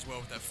ground game as well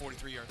with that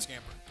 43-yard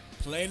scamper.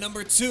 Play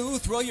number 2,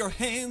 throw your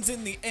hands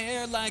in the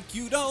air like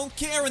you don't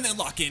care, and then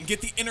lock in.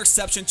 Get the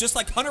interception just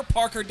like Hunter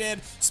Parker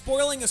did,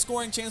 spoiling a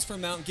scoring chance for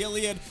Mount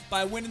Gilead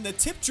by winning the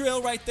tip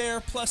drill right there,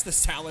 plus the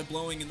salad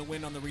blowing in the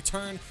wind on the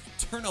return.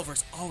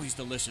 Turnover's always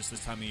delicious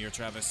this time of year,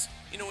 Travis.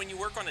 You know, when you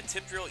work on a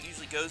tip drill, it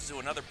usually goes to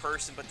another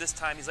person, but this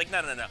time he's like,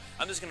 no.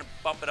 I'm just going to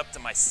bump it up to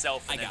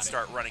myself and then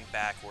start running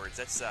backwards.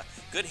 That's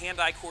good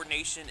hand-eye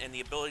coordination and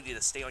the ability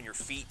to stay on your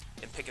feet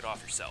and pick it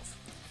off yourself.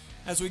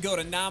 As we go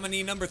to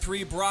nominee number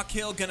 3, Brock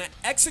Hill gonna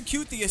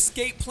execute the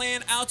escape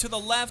plan out to the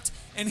left,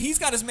 and he's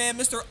got his man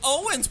Mr.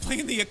 Owens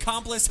playing the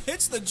accomplice,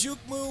 hits the juke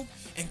move,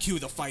 and cue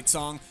the fight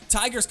song.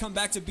 Tigers come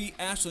back to beat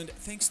Ashland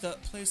thanks to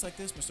plays like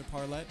this, Mr.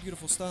 Parlett.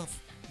 Beautiful stuff.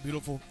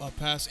 Beautiful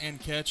pass and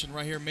catch, and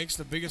right here makes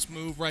the biggest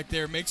move right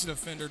there, makes a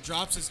defender,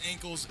 drops his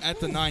ankles at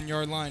the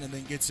 9-yard line, and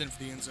then gets in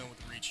for the end zone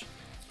with reach.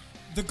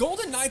 The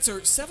Golden Knights are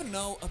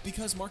 7-0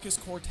 because Marcus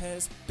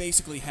Cortez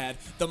basically had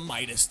the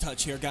Midas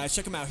touch here, guys.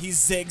 Check him out. He's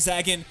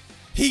zigzagging,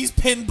 he's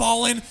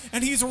pinballing,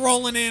 and he's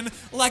rolling in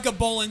like a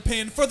bowling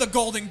pin for the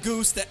Golden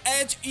Goose. The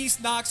edge,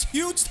 East Knox,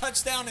 huge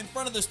touchdown in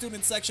front of the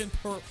student section.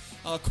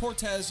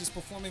 Cortez just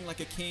performing like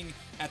a king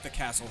at the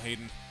Castle,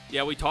 Hayden.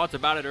 Yeah, we talked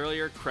about it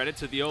earlier. Credit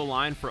to the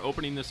O-line for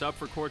opening this up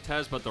for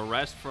Cortez, but the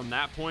rest from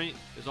that point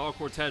is all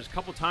Cortez. A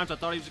couple times I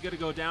thought he was going to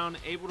go down,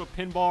 able to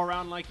pinball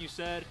around like you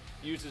said,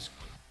 use his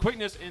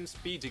quickness and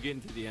speed to get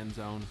into the end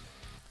zone.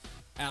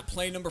 At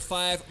play number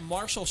 5,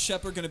 Marshall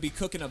Shepard going to be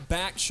cooking a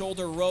back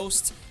shoulder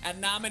roast. At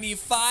nominee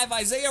 5,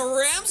 Isaiah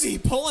Ramsey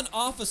pulling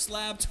off a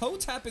slab, toe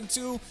tapping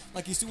 2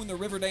 like he's doing the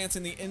river dance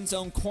in the end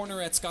zone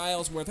corner at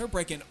Skiles, where they're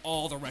breaking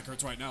all the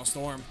records right now,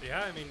 Storm.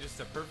 Yeah, I mean, just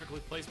a perfectly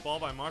placed ball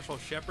by Marshall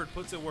Shepard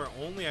puts it where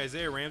only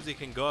Isaiah Ramsey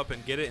can go up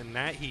and get it, and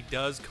that he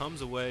does,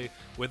 comes away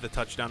with a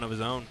touchdown of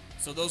his own.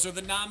 So those are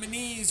the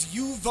nominees.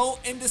 You vote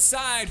and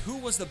decide who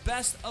was the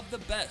best of the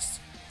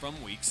best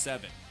from Week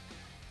 7.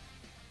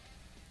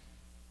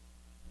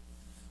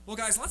 Well,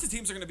 guys, lots of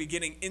teams are going to be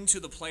getting into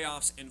the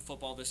playoffs in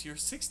football this year.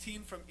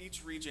 16 from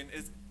each region.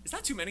 Is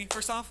that too many,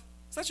 first off?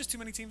 Is that just too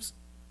many teams?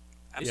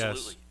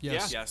 Absolutely.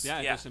 Yes. Yes. Yeah,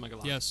 it Yeah. does seem like a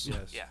lot. Yes.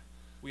 Yeah.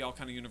 We all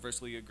kind of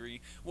universally agree.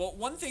 Well,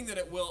 one thing that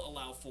it will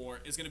allow for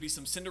is going to be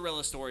some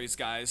Cinderella stories,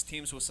 guys.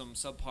 Teams with some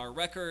subpar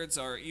records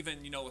or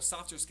even, a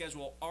softer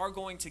schedule are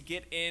going to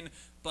get in.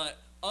 But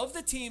of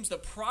the teams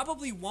that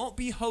probably won't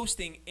be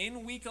hosting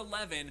in Week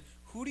 11,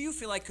 who do you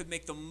feel like could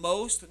make the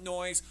most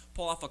noise,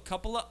 pull off a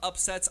couple of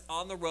upsets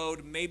on the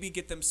road, maybe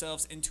get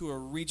themselves into a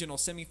regional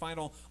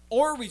semifinal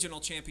or a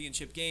regional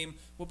championship game?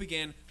 We'll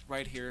begin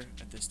right here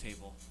at this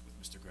table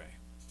with Mr. Gray.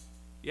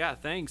 Yeah,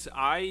 thanks.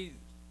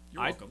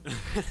 You're welcome.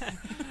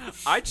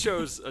 I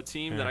chose a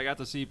team that I got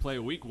to see play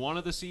week 1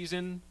 of the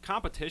season.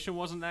 Competition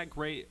wasn't that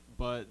great,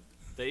 but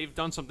they've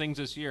done some things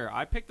this year.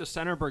 I picked the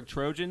Centerburg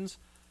Trojans.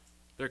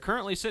 They're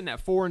currently sitting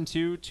at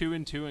 4-2,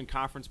 2-2 in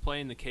conference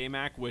play in the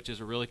KMAC, which is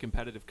a really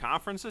competitive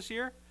conference this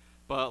year.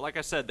 But like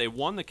I said, they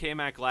won the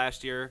KMAC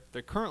last year.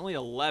 They're currently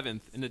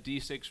 11th in the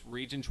D6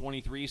 Region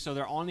 23, so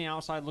they're on the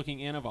outside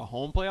looking in of a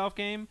home playoff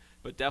game,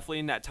 but definitely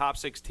in that top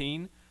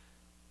 16.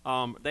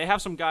 They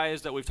have some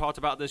guys that we've talked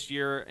about this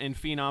year in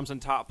Phenoms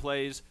and top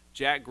plays.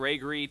 Jack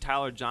Gregory,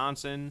 Tyler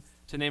Johnson,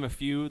 to name a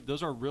few.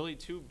 Those are really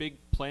 2 big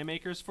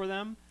playmakers for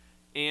them.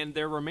 And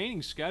their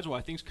remaining schedule, I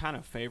think, is kind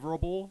of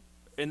favorable.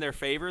 In their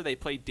favor, they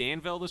play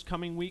Danville this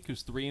coming week,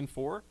 who's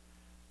 3-4.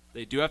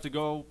 They do have to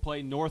go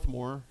play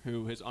Northmore,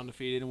 who is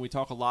undefeated, and we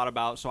talk a lot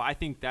about. So I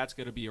think that's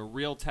going to be a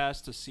real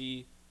test to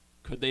see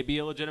could they be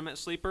a legitimate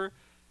sleeper.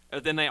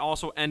 Then they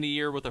also end the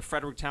year with a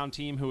Fredericktown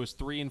team who is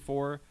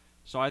 3-4.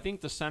 So I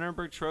think the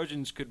Centerburg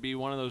Trojans could be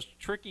one of those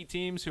tricky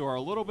teams who are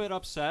a little bit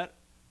upset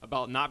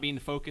about not being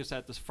focused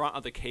at the front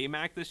of the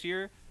KMAC this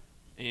year.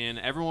 And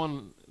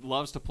everyone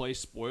loves to play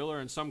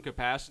spoiler in some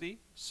capacity.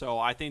 So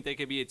I think they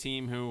could be a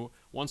team who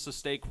wants to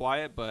stay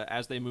quiet, but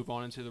as they move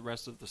on into the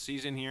rest of the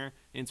season here,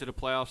 into the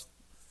playoffs,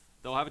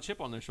 they'll have a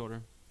chip on their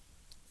shoulder.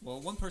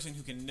 Well, one person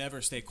who can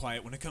never stay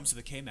quiet when it comes to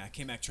the KMAC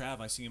Trav,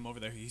 I see him over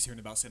there. He's hearing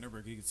about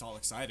Centerburg. He gets all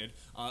excited.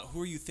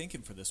 Who are you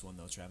thinking for this one,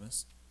 though,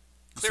 Travis?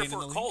 Clear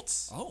Fork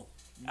Colts. Oh.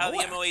 Out of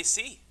the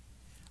MOAC.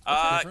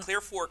 MOAC.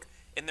 Clear Fork,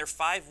 in their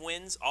 5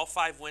 wins, all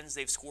 5 wins,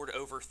 they've scored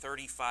over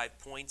 35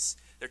 points.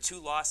 Their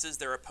 2 losses,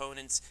 their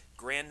opponents,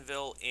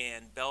 Granville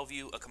and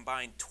Bellevue, a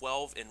combined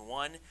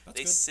 12-1.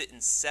 They sit in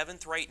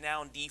 7th right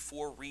now in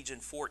D4 Region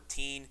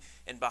 14,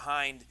 and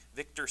behind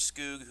Victor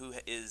Skoog, who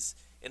is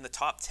in the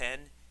top 10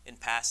 in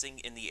passing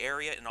in the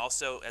area, and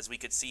also, as we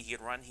could see,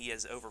 he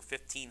has over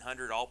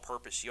 1,500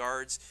 all-purpose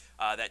yards.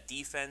 That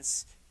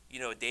defense,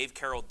 Dave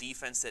Carroll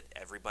defense that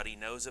everybody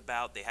knows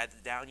about. They had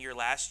the down year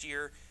last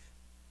year,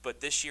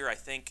 but this year I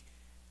think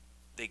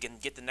they can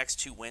get the next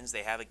 2 wins.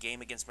 They have a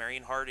game against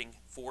Marion Harding,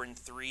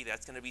 4-3.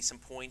 That's going to be some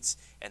points.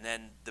 And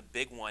then the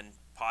big one,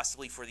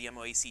 possibly for the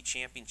MOAC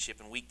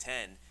championship in Week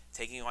 10,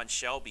 taking on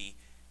Shelby.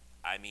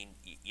 I mean,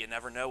 you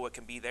never know what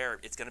can be there.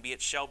 It's going to be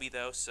at Shelby,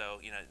 though, so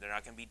they're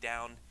not going to be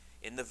down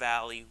in the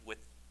valley with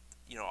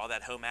all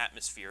that home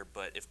atmosphere.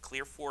 But if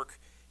Clear Fork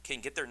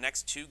can get their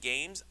next 2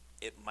 games,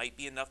 it might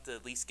be enough to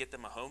at least get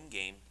them a home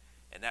game,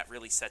 and that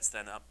really sets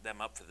them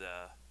up for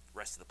the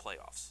rest of the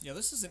playoffs. Yeah,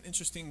 this is an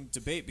interesting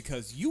debate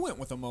because you went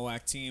with a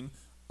MOAC team.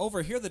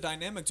 Over here, the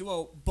dynamic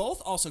duo,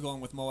 both also going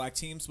with MOAC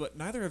teams, but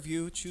neither of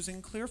you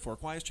choosing Clear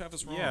Fork. Why is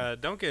Travis wrong? Yeah,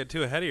 don't get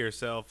too ahead of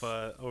yourself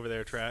over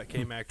there,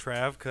 KMAC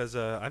Trav, because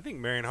I think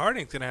Marion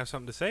Harding's going to have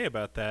something to say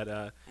about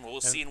that.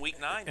 We'll see in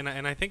Week 9.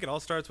 And I think it all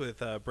starts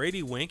with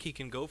Brady Wink. He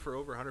can go for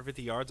over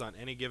 150 yards on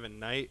any given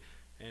night.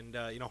 And,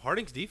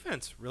 Harding's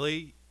defense,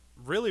 really,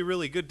 really,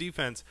 really good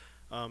defense.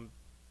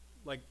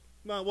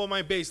 Well,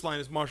 my baseline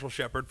is Marshall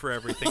Shepard for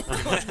everything.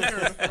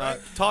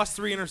 Tossed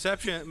 3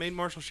 interceptions. Made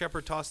Marshall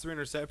Shepard toss 3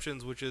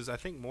 interceptions, which is, I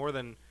think, more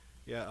than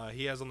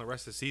he has on the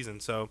rest of the season.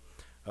 So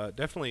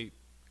definitely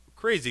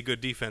crazy good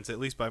defense, at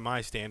least by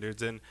my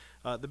standards. And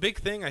the big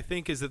thing, I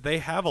think, is that they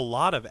have a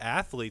lot of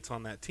athletes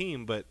on that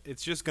team, but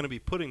it's just going to be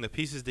putting the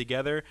pieces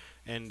together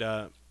and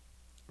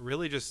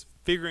really just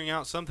figuring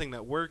out something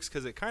that works,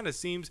 because it kind of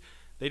seems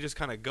they just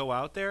kind of go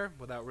out there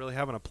without really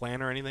having a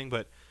plan or anything.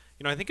 But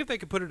I think if they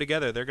could put it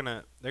together, they're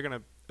gonna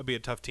be a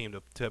tough team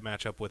to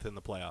match up with in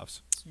the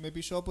playoffs.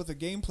 Maybe show up with a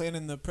game plan,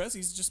 and the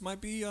Prezzies just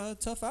might be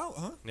tough out,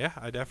 huh? Yeah,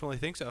 I definitely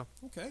think so.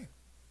 Okay.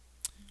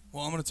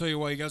 Well, I'm going to tell you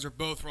why you guys are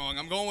both wrong.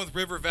 I'm going with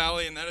River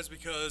Valley, and that is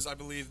because I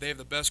believe they have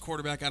the best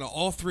quarterback out of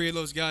all 3 of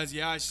those guys.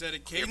 Yeah, I said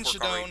it. Caden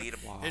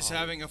Shadone is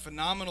having a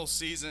phenomenal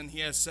season. He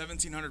has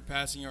 1,700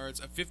 passing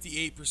yards, a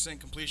 58%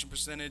 completion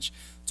percentage,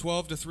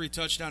 12-3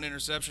 touchdown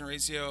interception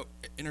ratio,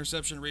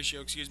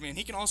 and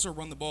he can also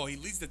run the ball. He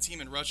leads the team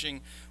in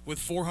rushing with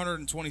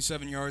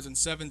 427 yards and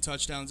 7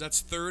 touchdowns.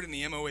 That's 3rd in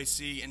the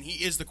MOAC, and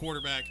he is the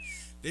quarterback.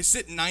 They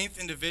sit 9th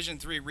in Division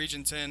III,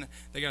 Region 10.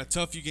 They got a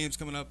tough few games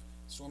coming up.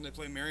 Storm, they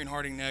play Marion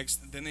Harding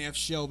next, then they have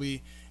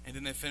Shelby, and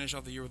then they finish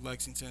off the year with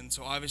Lexington.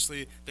 So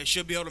obviously they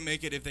should be able to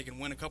make it if they can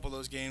win a couple of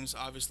those games.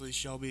 Obviously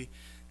Shelby,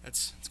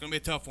 it's going to be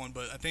a tough one,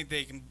 but I think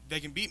they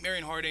can beat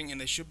Marion Harding,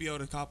 and they should be able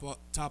to top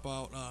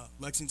out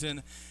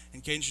Lexington.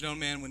 And Caden Shadone,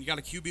 man, when you got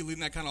a QB leading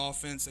that kind of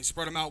offense, they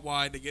spread them out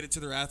wide, they get it to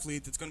their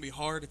athletes. It's going to be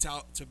hard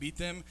to beat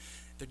them.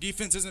 Their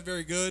defense isn't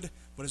very good,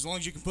 but as long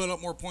as you can put up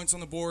more points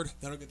on the board,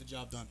 that'll get the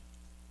job done.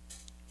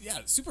 Yeah,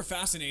 it's super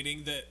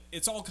fascinating that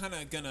it's all kind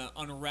of going to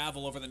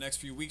unravel over the next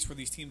few weeks where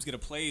these teams get to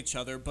play each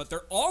other, but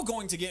they're all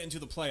going to get into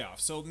the playoffs.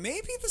 So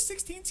maybe the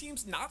 16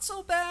 teams not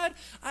so bad.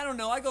 I don't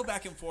know. I go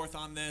back and forth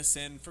on this,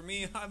 and for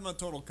me, I'm a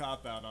total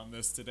cop-out on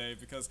this today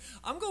because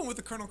I'm going with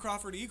the Colonel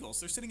Crawford Eagles.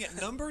 They're sitting at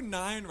number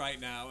 9 right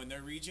now in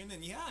their region,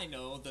 and yeah, I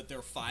know that they're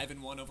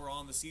 5-1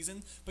 overall in the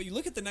season, but you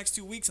look at the next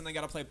 2 weeks, and they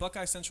got to play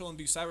Buckeye Central and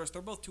Bucyrus.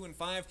 They're both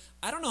 2-5.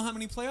 I don't know how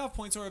many playoff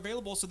points are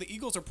available, so the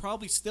Eagles are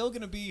probably still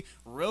going to be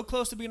real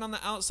close to being on the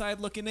outside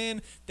looking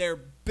in. Their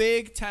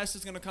big test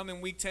is going to come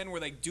in Week 10 where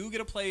they do get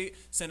to play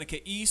Seneca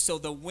East. So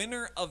the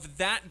winner of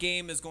that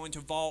game is going to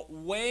vault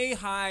way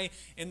high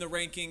in the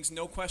rankings.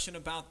 No question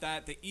about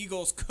that. The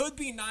Eagles could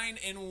be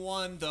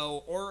 9-1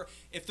 though, or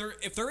if they're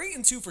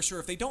 8-2 for sure.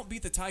 If they don't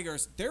beat the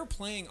Tigers, they're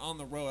playing on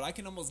the road. I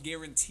can almost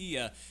guarantee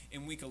you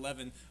in Week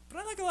 11. But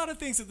I like a lot of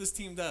things that this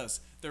team does.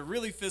 They're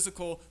really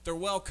physical, they're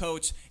well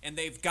coached, and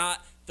they've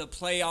got the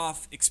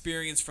playoff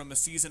experience from a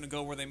season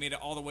ago where they made it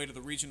all the way to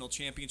the regional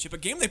championship. A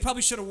game they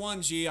probably should have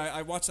won, G.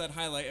 I watch that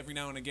highlight every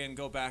now and again,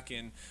 go back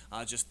and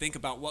just think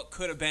about what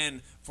could have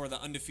been for the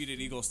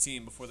undefeated Eagles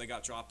team before they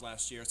got dropped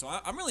last year. So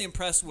I'm really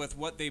impressed with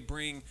what they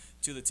bring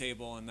to the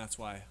table, and that's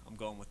why I'm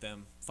going with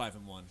them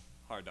 5-1.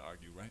 Hard to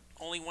argue, right?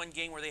 Only one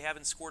game where they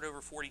haven't scored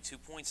over 42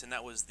 points, and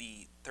that was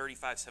the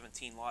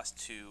 35-17 loss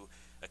to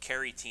a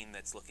Cary team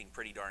that's looking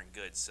pretty darn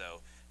good.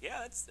 So,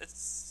 yeah,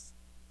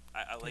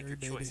 I like your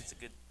choice. It's a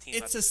good team.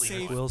 It's a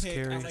safe Will's pick.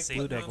 Cary, I like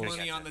Blue putting Devils.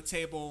 money on the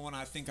table when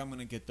I think I'm going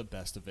to get the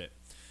best of it.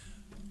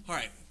 All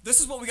right,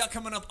 this is what we got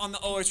coming up on the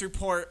OH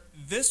Report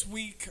this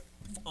week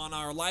on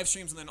our live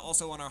streams and then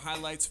also on our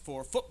highlights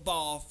for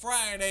Football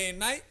Friday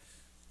Night.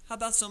 How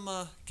about some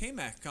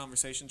K-Mac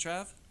conversation,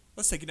 Trav?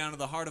 Let's take you down to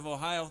the heart of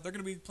Ohio. They're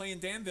going to be playing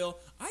Danville.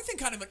 I think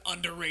kind of an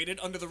underrated,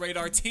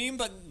 under-the-radar team,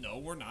 but no,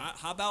 we're not.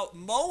 How about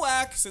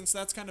MOAC, since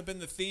that's kind of been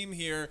the theme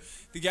here,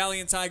 the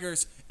Galleon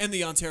Tigers and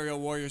the Ontario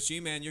Warriors.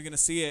 G-Man, you're going to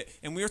see it.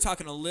 And we were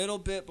talking a little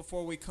bit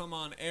before we come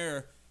on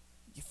air.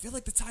 You feel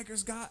like the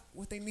Tigers got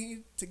what they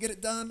need to get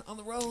it done on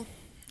the road?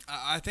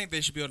 I think they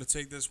should be able to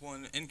take this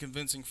one in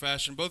convincing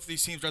fashion. Both of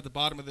these teams are at the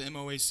bottom of the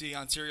MOAC.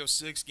 Ontario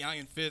 6th,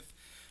 Galleon 5th.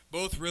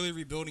 Both really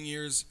rebuilding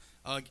years.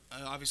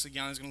 Obviously,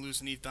 Galleon's going to lose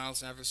to Neve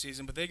Donaldson after the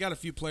season, but they got a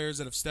few players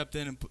that have stepped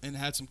in and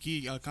had some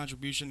key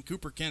contribution.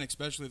 Cooper Kent,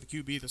 especially the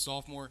QB, the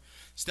sophomore,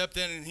 stepped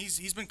in, and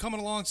he's been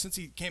coming along since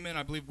he came in.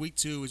 I believe Week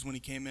 2 is when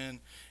he came in,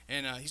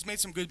 and he's made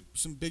some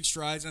big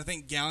strides. And I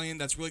think Galleon,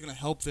 that's really going to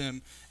help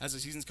them as the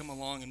seasons come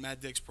along in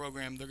Matt Dick's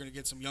program. They're going to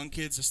get some young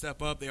kids to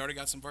step up. They already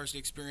got some varsity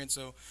experience,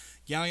 so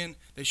Galleon,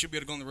 they should be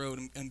able to go on the road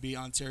and beat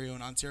Ontario.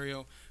 And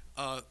Ontario,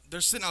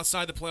 they're sitting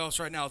outside the playoffs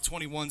right now,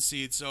 21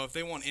 seed. So if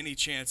they want any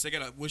chance, they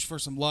got to wish for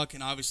some luck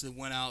and obviously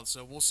win out.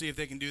 So we'll see if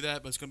they can do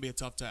that, but it's going to be a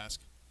tough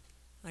task.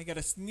 I got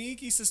a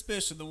sneaky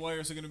suspicion the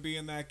Warriors are going to be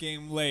in that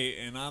game late,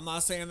 and I'm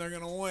not saying they're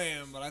going to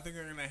win, but I think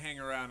they're going to hang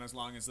around as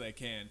long as they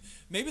can.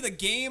 Maybe the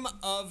game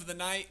of the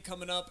night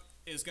coming up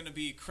is going to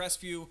be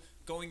Crestview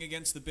going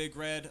against the Big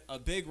Red, a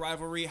big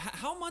rivalry.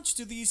 How much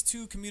do these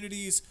two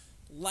communities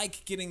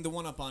like getting the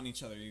one-up on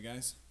each other, you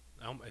guys?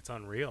 It's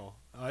unreal.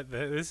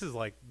 This is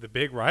like the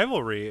big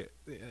rivalry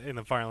in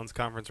the Firelands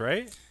Conference,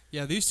 right?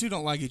 Yeah, these two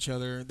don't like each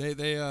other. They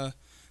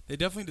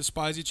definitely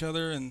despise each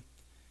other, and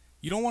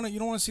you don't want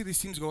to see these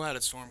teams go at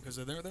it, Storm, because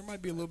there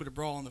might be a little bit of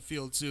brawl on the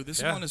field too.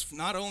 This one is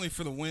not only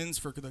for the wins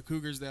for the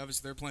Cougars.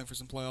 They're playing for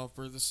some playoff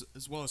for this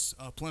as well as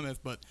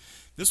Plymouth, but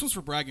this one's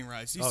for bragging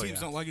rights. These teams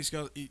don't like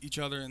each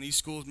other, and these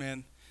schools,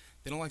 man,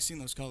 they don't like seeing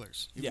those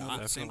colors. Yeah,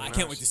 I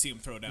can't wait to see them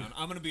throw down.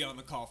 I'm going to be on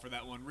the call for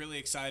that one. Really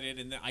excited.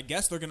 And I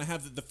guess they're going to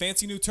have the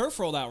fancy new turf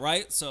rolled out,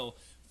 right? So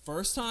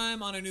first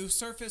time on a new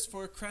surface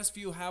for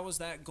Crestview. How is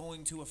that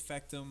going to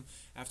affect them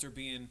after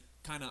being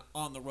kind of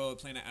on the road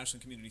playing at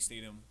Ashland Community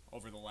Stadium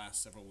over the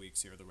last several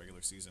weeks here of the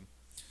regular season?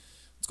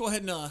 Let's go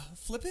ahead and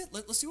flip it.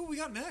 Let's see what we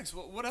got next.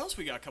 What else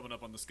we got coming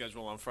up on the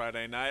schedule on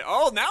Friday night?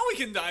 Oh, now we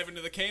can dive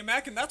into the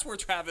KMAC, and that's where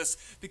Travis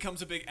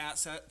becomes a big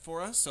asset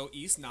for us. So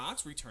East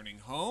Knox returning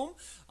home.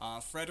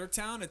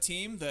 Fredericktown, a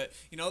team that,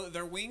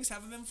 their wings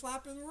haven't been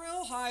flapping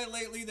real high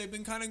lately. They've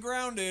been kind of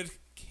grounded.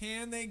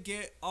 Can they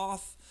get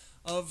off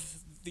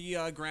of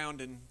the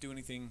ground and do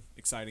anything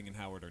exciting in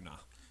Howard or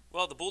not?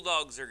 Well, the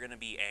Bulldogs are going to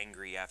be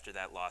angry after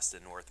that loss to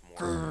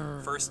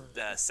Northmore.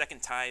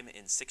 Second time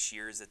in 6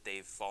 years that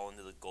they've fallen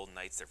to the Golden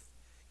Knights. They've,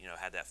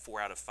 had that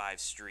 4 out of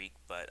 5 streak.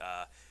 But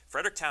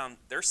Fredericktown,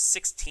 they're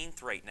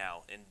 16th right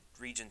now in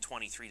Region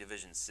 23,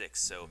 Division 6.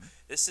 So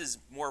this is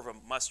more of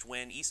a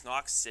must-win. East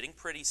Knox sitting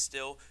pretty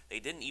still. They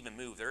didn't even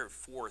move. They're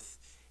 4th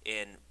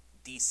in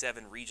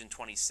D7 Region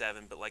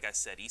 27, but like I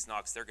said, East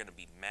Knox, they're going to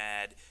be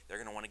mad. They're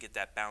going to want to get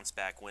that bounce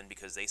back win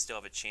because they still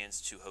have a chance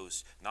to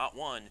host not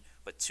 1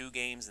 but 2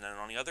 games. And then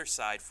on the other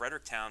side,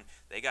 Fredericktown,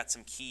 they got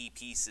some key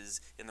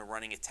pieces in the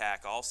running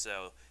attack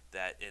also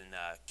that in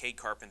Cade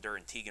Carpenter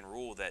and Tegan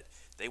Rule that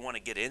they want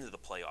to get into the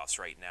playoffs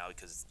right now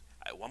because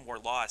one more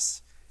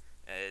loss,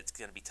 it's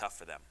going to be tough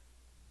for them.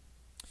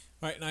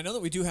 All right, and I know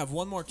that we do have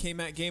one more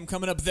KMAC game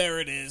coming up.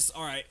 There it is.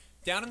 All right.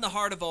 Down in the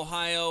heart of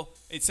Ohio,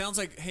 it sounds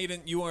like,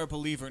 Hayden, you are a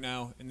believer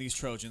now in these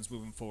Trojans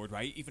moving forward,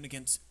 right? Even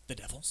against the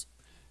Devils?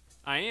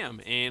 I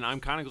am, and I'm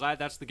kind of glad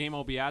that's the game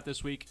I'll be at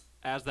this week,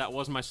 as that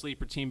was my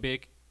sleeper team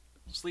pick.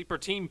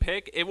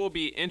 It will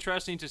be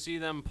interesting to see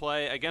them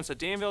play against a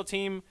Danville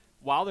team.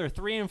 While they're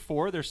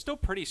 3-4, they're still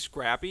pretty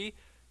scrappy.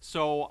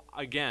 So,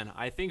 again,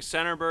 I think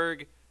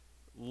Centerburg,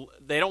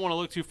 they don't want to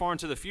look too far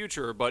into the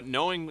future, but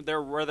knowing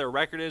where their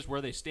record is,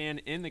 where they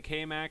stand in the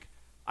KMAC,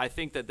 I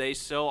think that they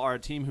still are a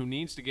team who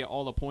needs to get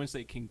all the points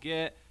they can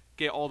get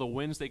all the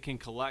wins they can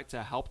collect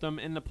to help them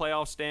in the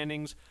playoff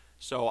standings.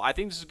 So I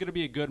think this is going to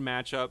be a good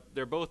matchup.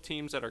 They're both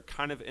teams that are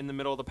kind of in the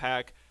middle of the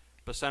pack,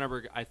 but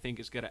Centerburg, I think,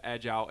 is going to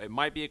edge out. It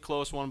might be a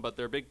close one, but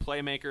they're big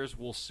playmakers.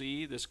 We'll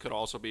see. This could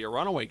also be a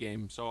runaway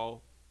game.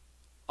 So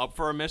up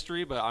for a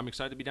mystery, but I'm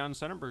excited to be down in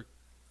Centerburg.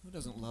 Who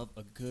doesn't love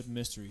a good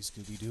mystery,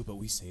 Scooby-Doo? But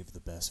we saved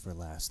the best for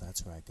last.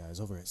 That's right, guys.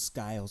 Over at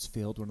Skiles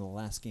Field, one of the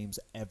last games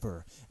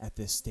ever at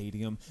this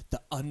stadium, the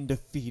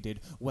undefeated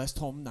West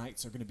Home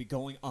Knights are going to be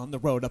going on the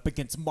road up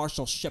against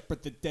Marshall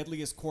Shepard, the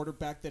deadliest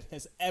quarterback that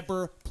has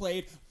ever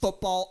played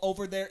football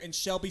over there in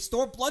Shelby.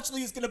 Storm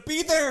Blunchley is going to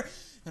be there,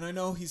 and I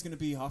know he's going to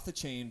be off the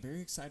chain.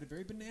 Very excited,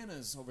 very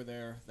bananas over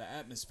there. The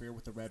atmosphere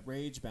with the Red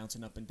Rage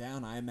bouncing up and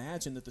down. I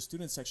imagine that the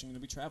student section is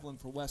going to be traveling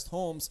for West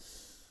Homes.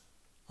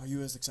 Are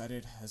you as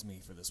excited as me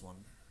for this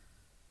one?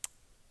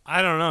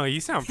 I don't know. You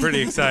sound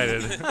pretty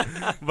excited.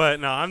 But,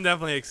 no, I'm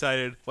definitely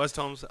excited. West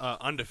Holmes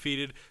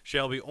undefeated.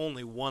 Shelby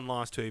only 1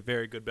 loss to a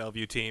very good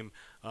Bellevue team.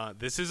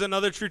 This is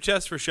another true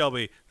test for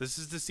Shelby. This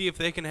is to see if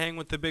they can hang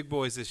with the big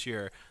boys this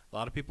year. A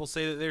lot of people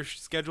say that their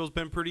schedule's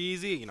been pretty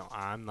easy.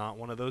 I'm not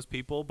one of those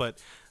people, but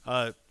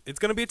it's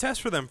going to be a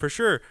test for them for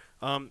sure.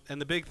 And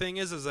the big thing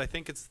is I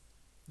think it's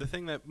the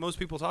thing that most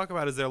people talk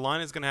about is their line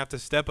is going to have to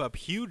step up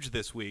huge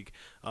this week.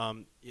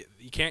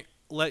 You can't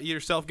let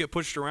yourself get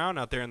pushed around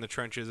out there in the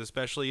trenches,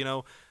 especially,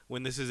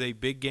 when this is a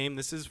big game.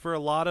 This is for a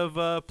lot of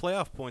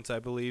playoff points, I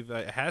believe.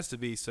 It has to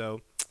be,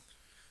 so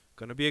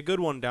going to be a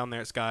good one down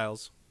there at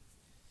Skiles.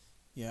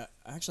 Yeah,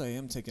 actually, I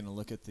am taking a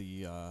look at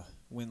the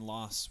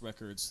win-loss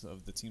records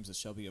of the teams that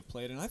Shelby have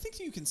played, and I think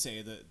you can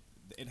say that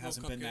it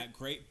hasn't been that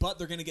great, but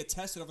they're going to get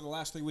tested over the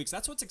last 3 weeks.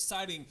 That's what's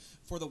exciting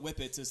for the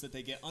Whippets is that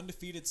they get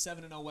undefeated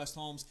 7-0 West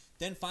Holmes,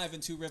 then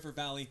 5-2 River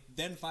Valley,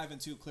 then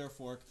 5-2 Clear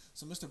Fork.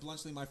 So, Mr.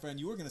 Blunchley, my friend,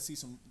 you are going to see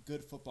some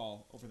good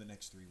football over the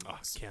next 3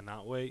 weeks.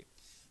 Cannot wait.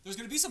 There's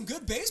going to be some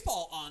good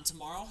baseball on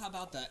tomorrow. How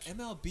about the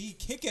MLB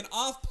kicking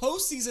off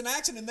postseason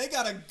action? And they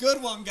got a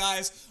good one,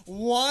 guys.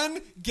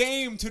 1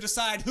 game to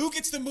decide who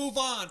gets to move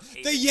on.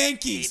 The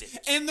Yankees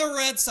and the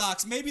Red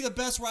Sox. Maybe the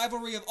best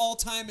rivalry of all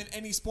time in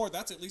any sport.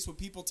 That's at least what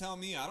people tell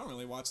me. I don't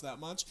really watch that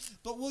much.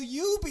 But will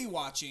you be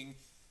watching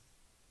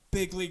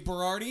Big League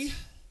Berardi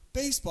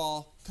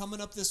baseball coming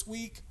up this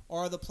week?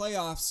 Or are the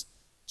playoffs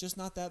just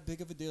not that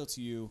big of a deal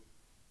to you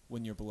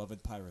when your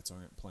beloved Pirates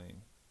aren't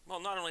playing? Well,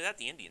 not only that,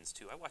 the Indians,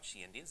 too. I watch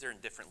the Indians. They're in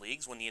different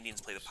leagues. When the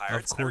Indians play the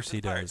Pirates, of course he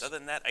Pirates. does. Other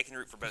than that, I can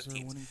root for both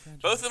teams.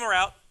 Both of them are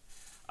out.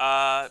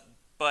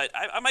 But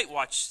I might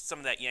watch some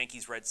of that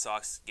Yankees-Red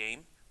Sox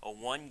game, a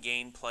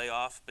 1-game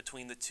playoff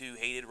between the two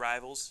hated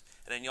rivals.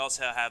 And then you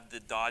also have the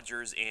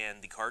Dodgers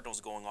and the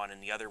Cardinals going on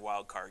in the other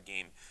wild card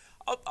game.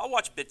 I'll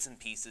watch bits and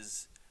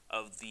pieces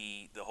of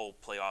the whole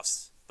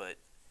playoffs, but,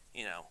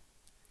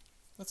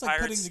 That's like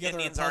Pirates, putting together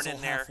Indians a puzzle aren't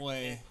in there.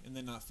 halfway and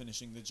then not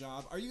finishing the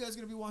job. Are you guys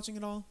going to be watching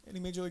at all? Any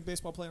Major League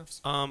Baseball playoffs?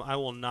 I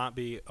will not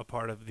be a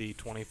part of the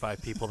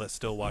 25 people that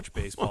still watch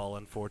baseball,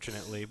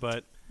 unfortunately.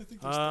 But I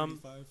think there's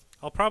 35.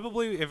 I'll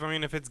probably,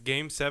 if it's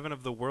Game 7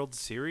 of the World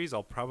Series,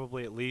 I'll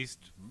probably at least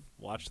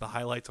watch the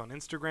highlights on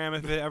Instagram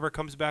if it ever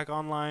comes back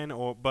online.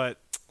 But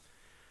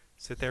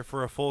sit there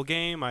for a full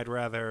game, I'd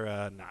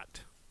rather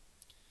not.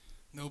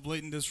 No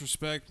blatant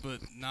disrespect,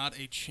 but not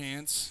a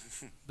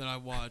chance that I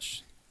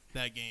watch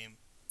that game.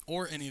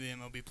 Or any of the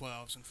MLB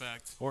playoffs, in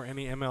fact. Or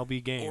any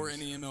MLB games. Or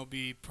any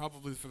MLB,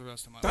 probably for the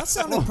rest of my life. That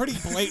sounded pretty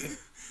blatant.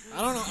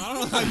 I don't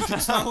know how you can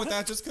start with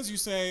that. Just because you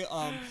say,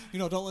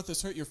 don't let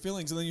this hurt your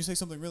feelings, and then you say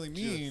something really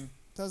mean,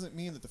 doesn't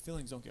mean that the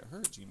feelings don't get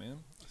hurt, G-man.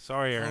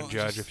 Sorry, Aaron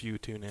Judge, if you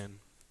tune in.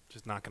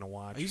 Just not going to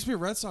watch. I used to be a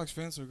Red Sox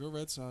fan, so go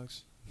Red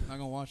Sox. Not going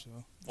to watch,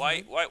 though.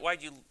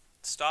 Why'd you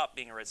stop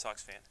being a Red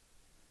Sox fan?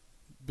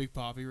 Big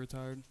Papi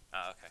retired.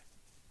 Oh, okay.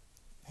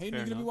 Hayden,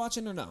 you going to be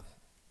watching or no?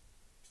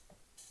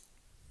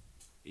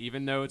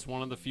 Even though it's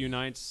one of the few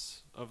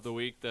nights of the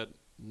week that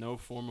no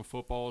form of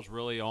football is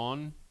really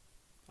on,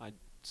 I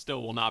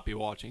still will not be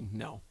watching.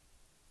 No.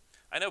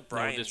 I know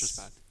Brian. No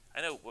disrespect.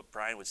 I know what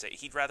Brian would say.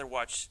 He'd rather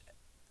watch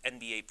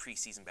NBA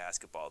preseason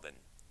basketball than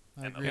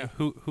I agree. Yeah,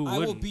 who I will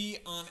wouldn't? be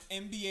on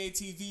NBA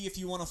TV if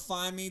you want to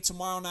find me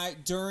tomorrow night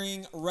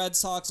during Red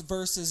Sox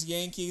versus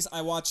Yankees.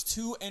 I watched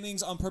 2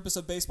 innings on purpose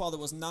of baseball that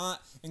was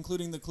not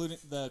including the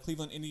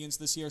Cleveland Indians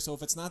this year. So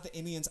if it's not the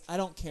Indians, I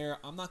don't care.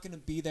 I'm not going to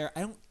be there. I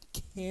don't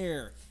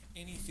care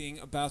anything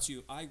about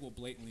you. I will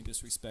blatantly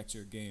disrespect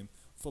your game.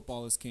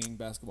 Football is king.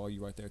 Basketball,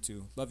 you right there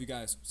too. Love you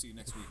guys. See you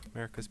next week.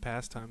 America's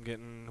pastime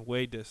getting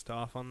way dissed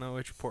off on the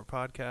OH.Report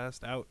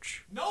podcast.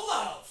 Ouch. No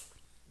love.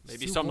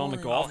 Maybe Too something on the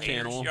boring. Golf all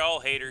haters. Channel You're all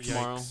haters.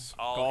 tomorrow.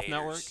 All Golf haters.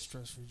 Network.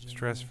 Stress Virginia.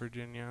 Stress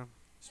Virginia.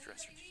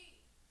 Stress Virginia.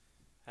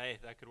 Hey,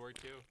 that could work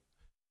too.